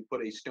 hey, can you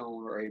put a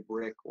stone or a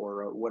brick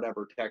or a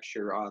whatever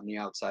texture on the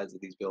outsides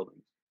of these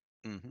buildings?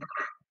 Mhm.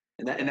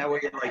 And that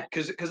way, like,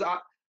 because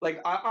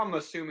I'm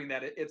assuming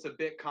that it's a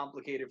bit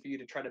complicated for you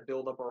to try to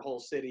build up our whole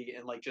city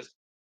and like just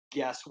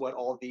guess what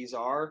all these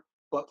are.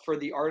 But for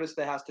the artist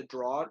that has to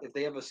draw it, if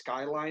they have a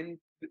skyline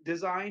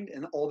designed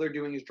and all they're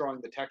doing is drawing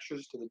the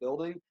textures to the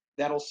building,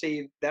 the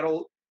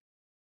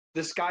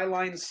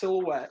skyline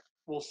silhouette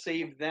will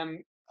save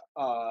them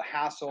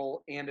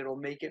hassle, and it'll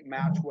make it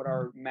match what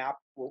our map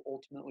will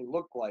ultimately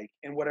look like.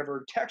 And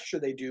whatever texture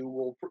they do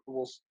will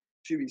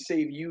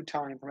save you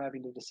time from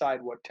having to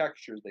decide what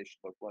textures they should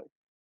look like.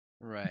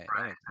 Right,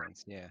 that makes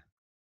sense. Yeah.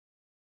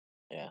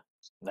 Yeah,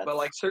 But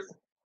like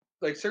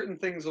certain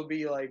things will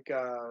be like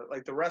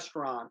the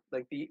restaurant,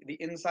 like the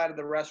inside of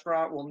the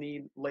restaurant will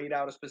need laid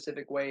out a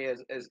specific way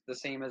as the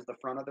same as the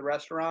front of the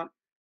restaurant.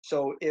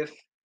 So if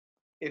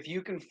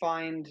you can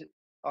find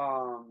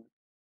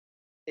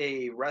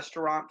a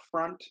restaurant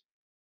front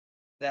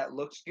that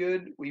looks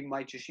good, we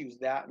might just use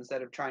that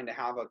instead of trying to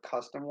have a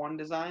custom one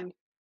designed.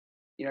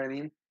 You know what I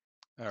mean?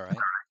 All right.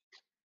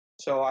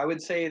 So I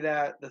would say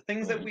that the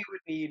things that we would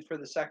need for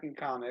the second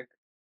comic,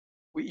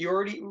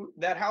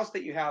 that house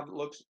that you have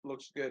looks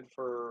good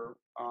for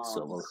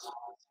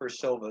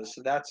Silva,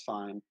 so that's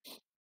fine.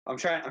 I'm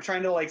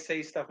trying to like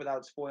say stuff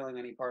without spoiling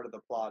any part of the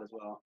plot as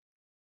well,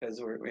 because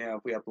if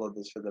we upload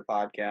this for the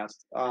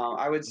podcast.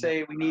 I would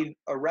say we need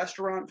a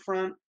restaurant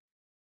front.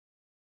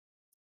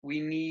 We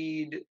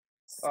need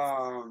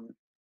what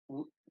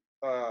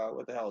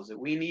the hell is it?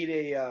 We need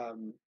a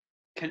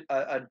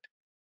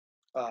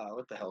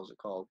what the hell is it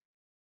called?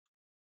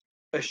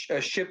 A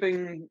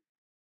shipping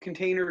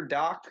container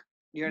dock.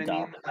 You know what I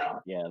mean?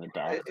 Yeah, the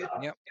dock.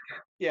 Yep.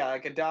 Yeah,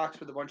 like a docks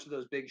with a bunch of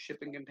those big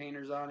shipping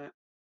containers on it.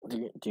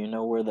 Do you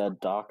know where the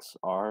docks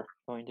are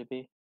going to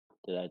be?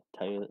 Did I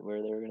tell you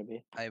where they were going to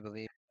be? I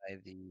believe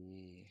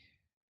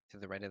to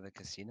the right of the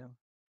casino.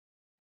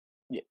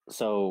 Yeah,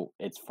 so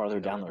it's farther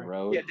the down the river?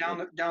 road. Yeah,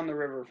 down the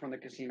river from the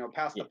casino,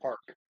 past the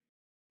park.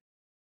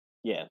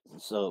 Yeah,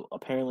 so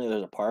apparently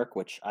there's a park,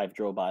 which I've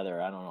drove by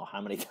there I don't know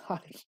how many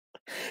times.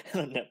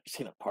 I've never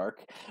seen a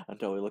park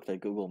until we looked at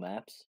Google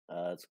Maps.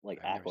 It's like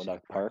I've never seen a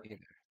Aqueduct Park. either.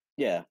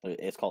 Yeah,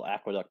 it's called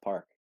Aqueduct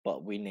Park,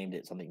 but we named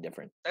it something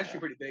different. It's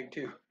actually pretty big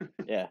too.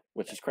 Yeah,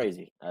 which is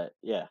crazy.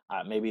 Yeah,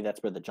 maybe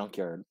that's where the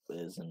junkyard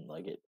is, and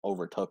like it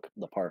overtook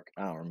the park.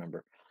 I don't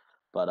remember,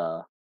 but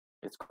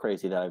it's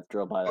crazy that I've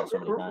drove by that so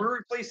many times. We're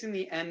replacing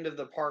the end of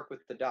the park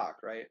with the dock,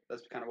 right?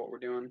 That's kind of what we're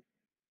doing.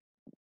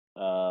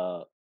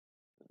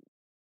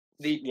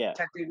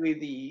 Technically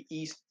the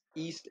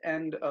east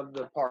end of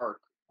the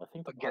park. I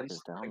think the park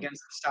is down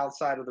against the south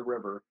side of the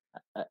river.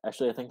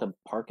 Actually, I think the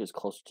park is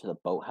closer to the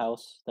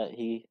boathouse that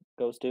he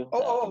goes to.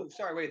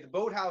 Sorry, wait. The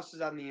boathouse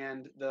is on the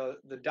end. The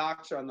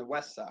docks are on the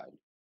west side.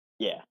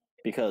 Yeah,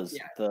 because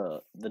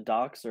the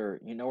docks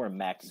are, you know where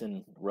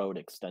Maxon Road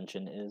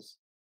Extension is?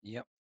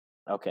 Yep.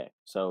 Okay,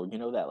 so you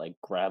know that like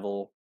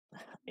gravel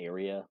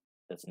area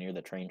that's near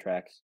the train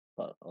tracks,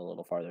 but a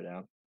little farther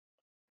down?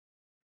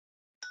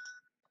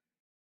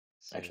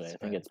 So Actually, I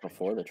think it's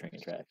before the train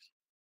tracks.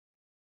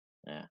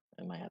 Yeah,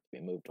 it might have to be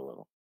moved a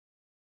little.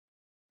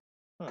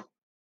 Huh.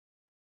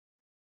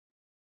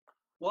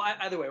 Well,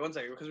 either way, one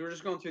second, because we're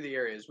just going through the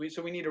areas.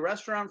 So we need a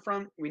restaurant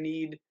front. We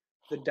need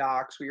the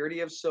docks. We already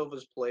have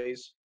Silva's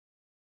place.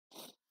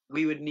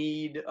 We would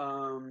need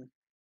all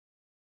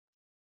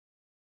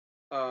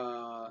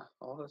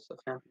that stuff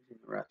happens in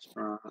the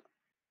restaurant.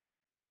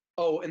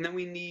 Oh, and then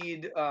we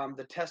need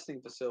the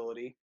testing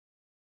facility.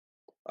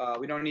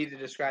 We don't need to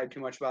describe too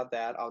much about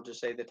that. I'll just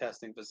say the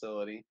testing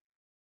facility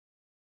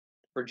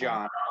for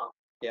John.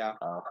 Yeah.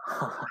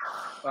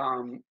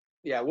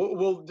 Yeah,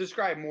 we'll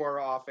describe more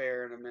off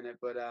air in a minute,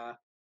 but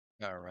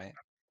all right.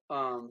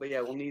 But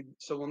yeah, we'll need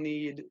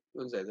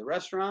what's that? The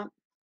restaurant,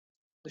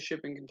 the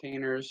shipping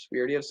containers. We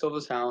already have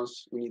Silva's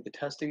house. We need the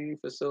testing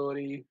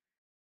facility.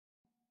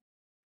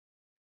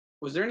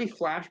 Was there any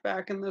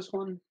flashback in this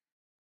one?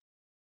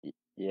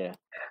 Yeah.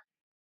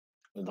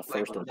 The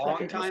first and long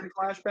second time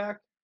flashback?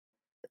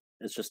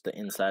 It's just the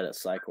inside of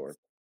Psycorp.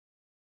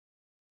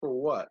 For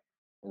what?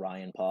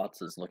 Ryan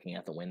Potts is looking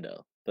at the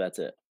window. That's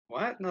it.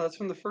 What? No, that's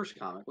from the first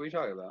comic. What are you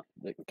talking about?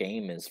 The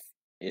game is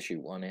issue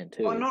 1 and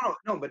 2. Oh no!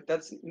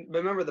 But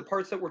remember the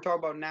parts that we're talking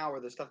about now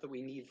are the stuff that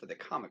we need for the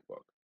comic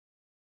book.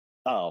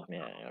 Oh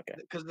yeah, okay.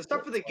 Because the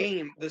stuff for the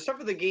game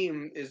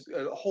is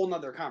a whole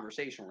nother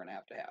conversation we're gonna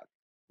have to have.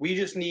 We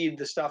just need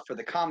the stuff for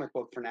the comic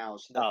book for now,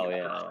 so that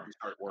can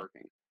start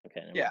working.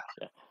 Okay. Yeah.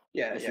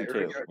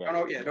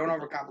 Don't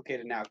overcomplicate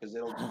it now, because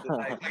it'll.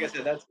 Like I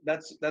said,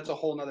 that's a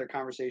whole nother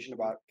conversation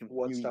about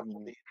what stuff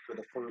we'll need for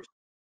the first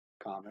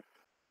comic.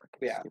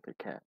 Yeah. Stupid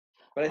cat.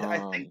 But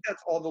I think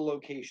that's all the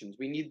locations.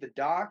 We need the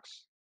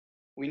docks.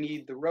 We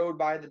need the road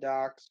by the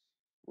docks,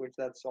 which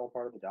that's all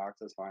part of the docks.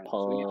 That's fine.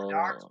 So we need the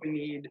docks. We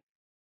need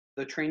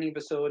the training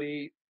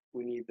facility.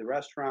 We need the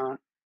restaurant.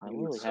 I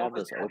really have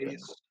this open.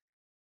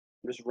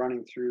 I'm just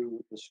running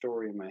through the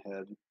story in my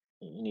head.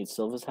 You need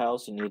Silva's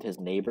house. You need his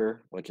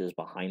neighbor, which is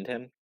behind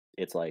him.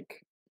 It's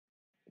like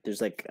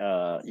there's like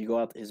you go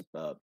out his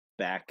the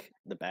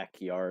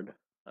backyard,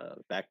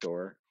 back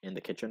door in the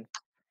kitchen,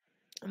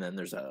 and then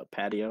there's a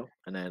patio,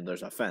 and then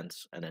there's a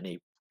fence, and then he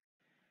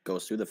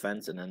goes through the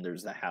fence, and then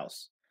there's the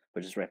house,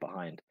 which is right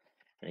behind,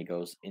 and he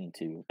goes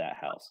into that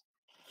house.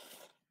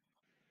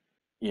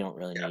 You don't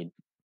really need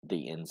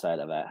the inside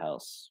of that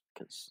house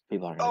because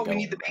people aren't going to go.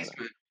 We need the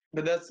basement.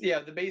 But that's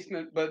the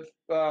basement. But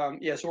so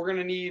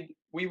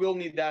we will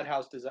need that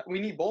house design. We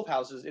need both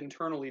houses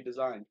internally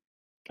designed.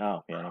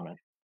 Oh, yeah, never mind.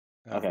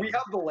 Oh, Okay. We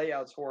have the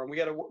layouts for them. We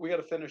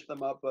gotta finish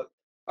them up. But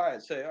all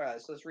right, so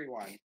let's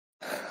rewind.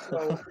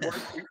 So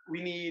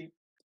we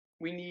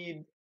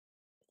need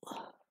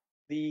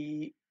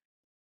the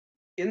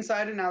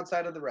inside and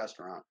outside of the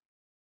restaurant.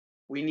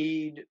 We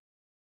need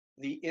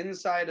the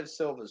inside of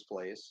Silva's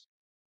place.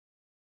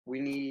 We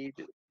need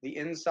the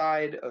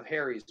inside of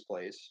Harry's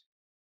place.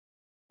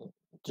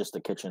 Just the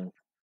kitchen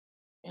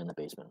and the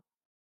basement.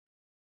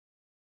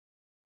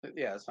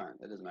 Yeah, that's fine.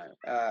 It doesn't matter.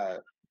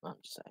 I'm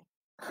just saying.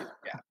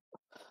 Yeah.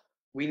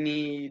 We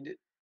need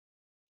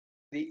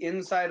the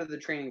inside of the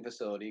training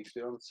facility because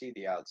we don't see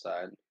the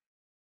outside.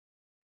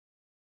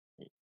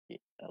 The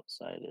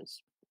outside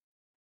is.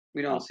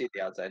 We don't Oh. see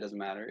the outside. Doesn't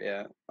matter.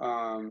 Yeah.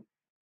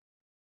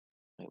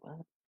 Wait,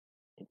 what?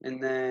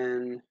 And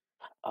then.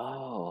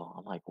 Oh,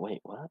 I'm like, wait,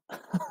 what?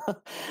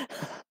 What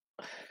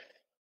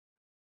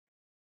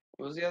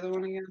was the other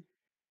one again?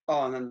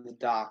 Oh, and then the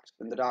docks.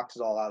 And the docks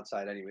is all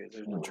outside anyways.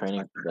 There's no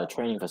the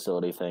training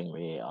facility thing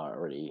we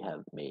already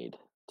have made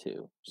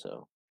too.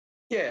 So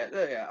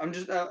Yeah. I'm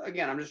just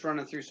I'm just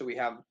running through so we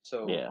have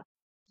yeah.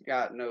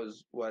 God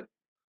knows what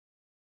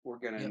we're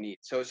gonna Yep. need.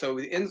 So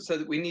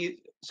we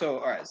need. So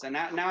all right. So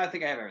now I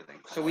think I have everything.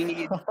 So we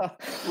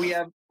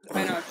have.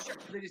 I know.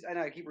 I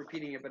know. I keep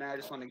repeating it, but now I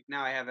just want to.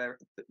 Now I have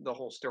the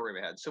whole story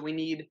we had. So we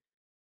need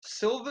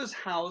Silva's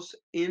house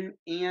and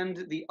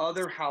the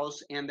other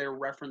house and their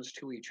reference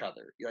to each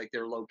other, like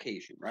their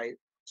location, right?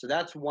 So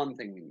that's one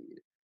thing we need.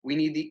 We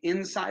need the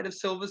inside of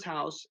Silva's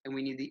house and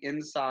we need the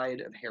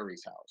inside of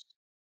Harry's house,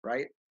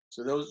 right?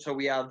 So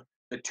we have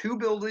the two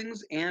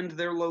buildings and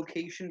their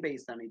location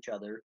based on each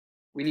other.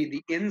 We need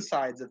the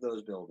insides of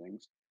those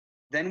buildings.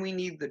 Then we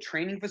need the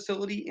training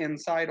facility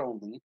inside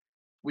only.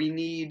 We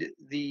need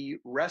the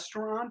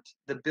restaurant,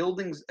 the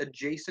buildings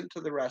adjacent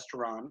to the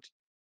restaurant,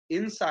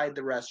 inside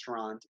the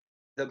restaurant,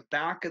 the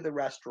back of the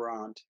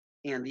restaurant,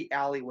 and the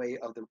alleyway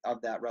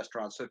of that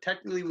restaurant. So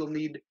technically we'll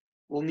need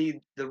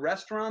the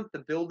restaurant,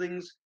 the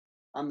buildings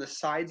on the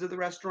sides of the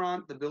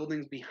restaurant, the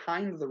buildings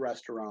behind the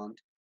restaurant,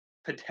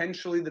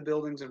 potentially the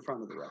buildings in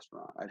front of the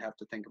restaurant. I'd have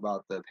to think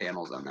about the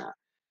panels on that.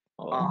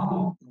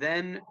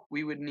 Then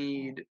we would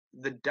need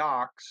the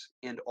docks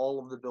and all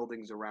of the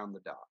buildings around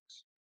the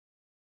docks.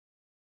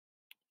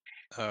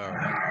 all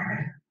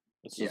right.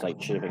 It's just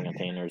like shipping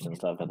containers and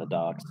stuff at the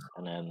docks,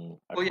 and then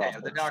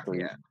across the dock.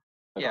 street,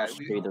 Yeah, across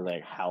the street there's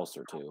like a house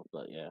or two,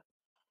 but yeah.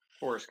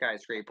 Or a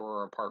skyscraper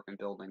or apartment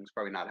buildings,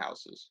 probably not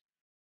houses.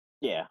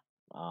 Yeah.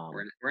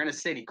 We're in a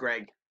city,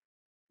 Greg,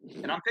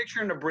 and I'm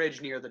picturing a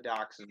bridge near the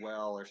docks as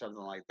well, or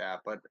something like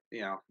that. But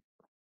yeah,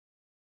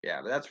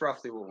 but that's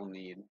roughly what we'll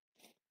need.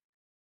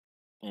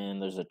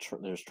 And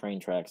there's train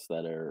tracks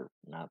that are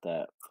not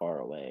that far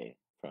away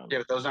from. Yeah,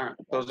 but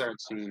those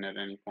aren't seen at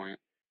any point.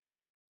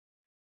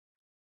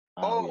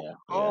 Yeah.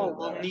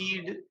 We'll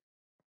need.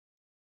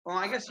 Well,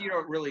 I guess you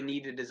don't really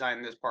need to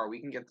design this part. We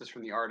can get this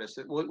from the artist.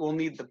 We'll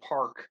need the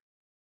park.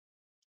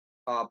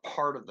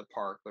 Part of the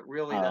park, but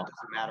really that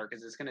doesn't matter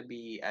because it's going to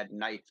be at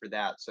night for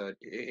that, so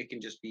it can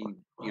just be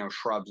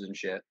shrubs and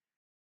shit.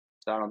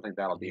 So I don't think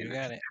that'll be. You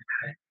got it.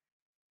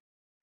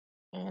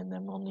 And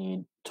then we'll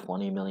need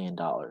 $20 million.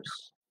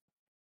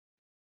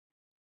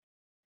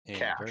 In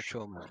Cash.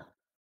 virtual money.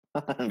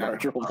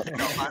 Virtual money.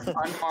 No,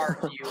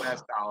 unmarked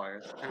U.S.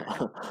 dollars.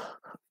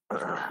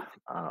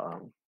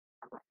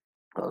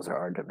 Those are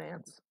our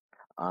demands.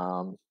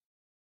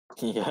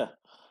 Yeah.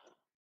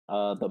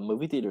 The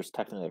movie theater is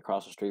technically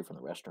across the street from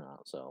the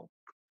restaurant, so.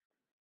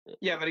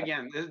 Yeah, but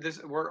again,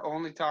 this we're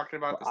only talking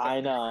about the stuff.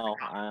 I know.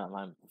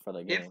 I'm for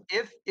the game.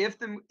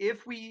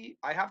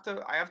 I have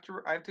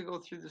to go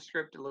through the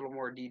script a little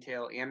more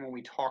detail, and when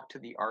we talk to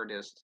the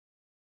artist,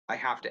 I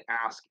have to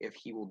ask if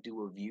he will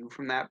do a view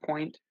from that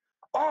point.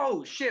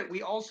 Oh shit!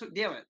 We also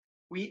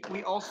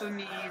we also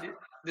need.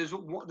 There's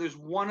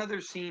one other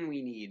scene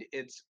we need.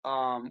 It's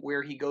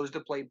where he goes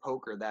to play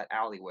poker, that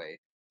alleyway.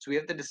 So we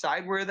have to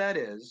decide where that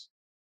is.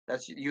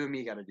 That's you and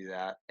me got to do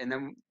that,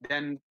 and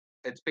then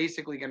it's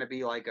basically going to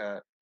be like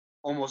a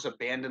almost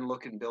abandoned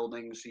looking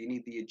building. So you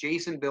need the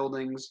adjacent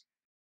buildings,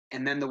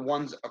 and then the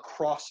ones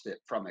across it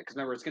from it. Because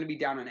remember, it's going to be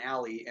down an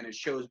alley, and it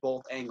shows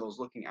both angles,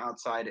 looking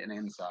outside and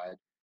inside.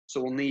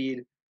 So we'll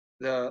need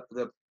the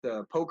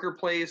poker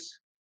place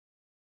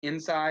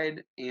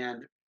inside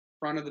and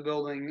front of the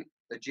building,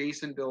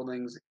 adjacent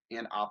buildings,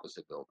 and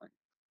opposite building.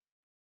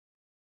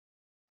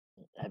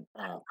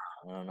 I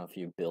don't know if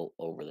you built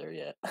over there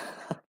yet.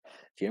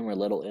 Do you know where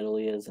Little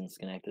Italy is in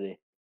Schenectady?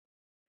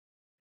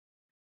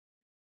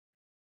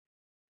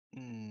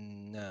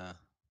 No.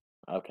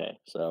 Okay,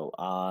 so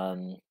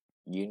on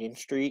Union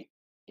Street,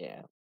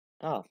 yeah.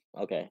 Oh,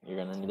 okay. You're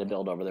gonna need to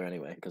build over there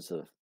anyway because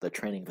of the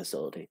training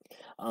facility.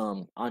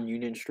 On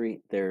Union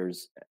Street,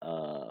 there's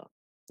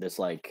this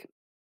like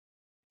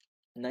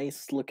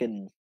nice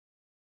looking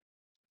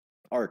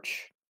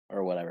arch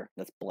or whatever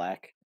that's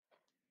black.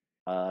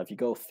 If you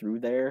go through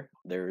there,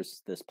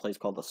 there's this place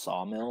called the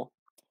Sawmill.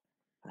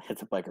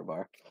 It's a biker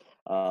bar.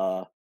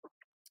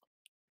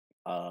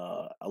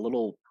 A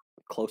little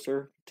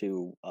closer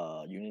to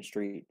Union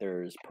Street,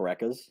 there's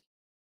Pareca's.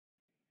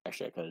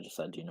 Actually, I could have just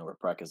said, do you know where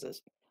Pareca's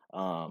is?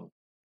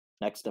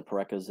 Next to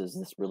Pareca's is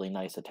this really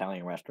nice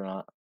Italian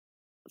restaurant.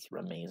 It's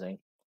amazing.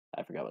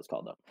 I forgot what it's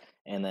called though.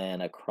 And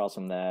then across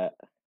from that,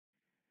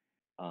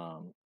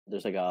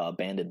 there's like a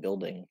abandoned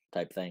building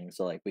type thing.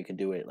 So like we could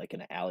do it like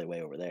in an alleyway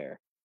over there.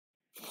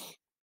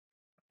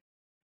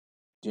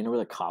 Do you know where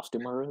the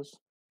costumer is?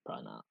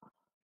 Probably not.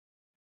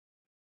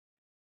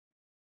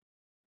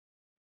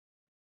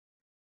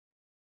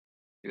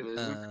 You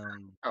lose me?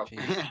 Oh.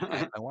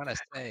 I want to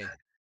say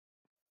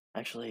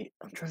Actually,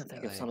 I'm trying to Is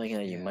think it of something like,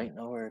 that you yeah. might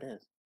know where it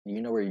is.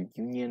 You know where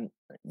Union?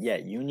 Yeah,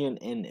 Union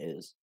Inn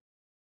is.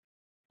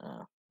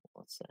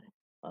 Let's say.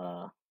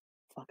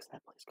 Fuck's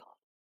that place called?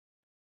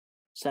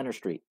 Center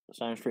Street.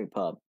 Center Street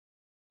Pub.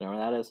 You know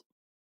where that is?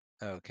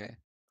 Okay.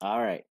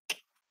 All right.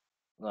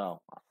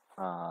 No.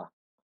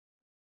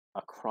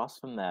 Across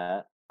from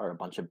that are a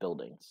bunch of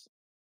buildings.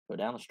 Go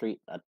down the street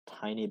a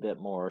tiny bit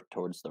more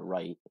towards the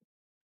right,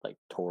 like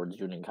towards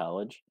Union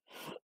College,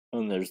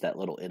 and there's that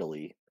little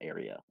Italy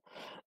area.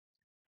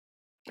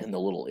 And the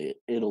little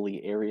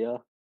Italy area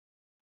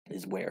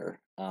is where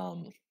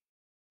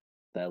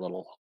that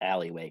little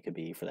alleyway could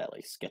be for that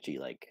like sketchy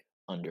like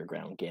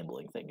underground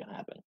gambling thing to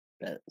happen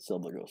that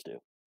Silver goes to.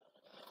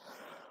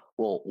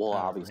 We'll All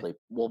right. obviously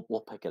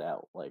we'll pick it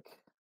out like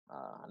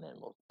and then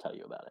we'll tell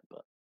you about it.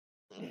 But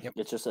Yep.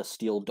 it's just a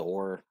steel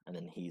door, and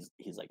then he's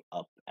like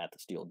up at the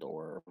steel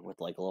door with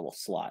like a little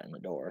slot in the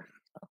door.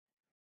 So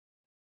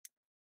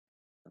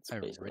that's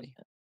basically Alrighty.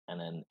 it. And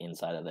then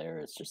inside of there,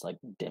 it's just like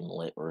dim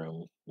lit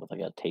room with like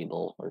a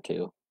table or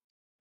two.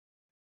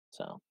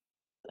 So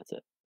that's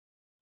it.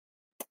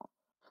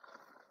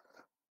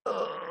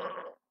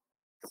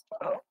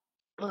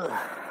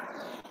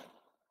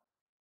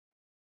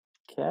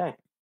 Okay,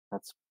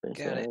 that's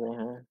basically Got it.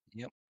 everything.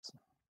 Yep.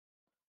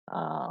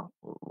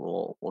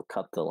 We'll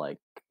cut the like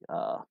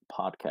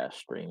podcast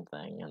stream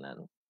thing, and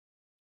then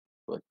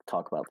we'll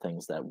talk about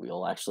things that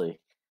we'll actually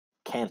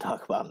can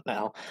talk about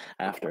now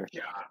after.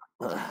 Yeah.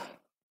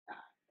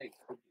 Thank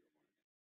you.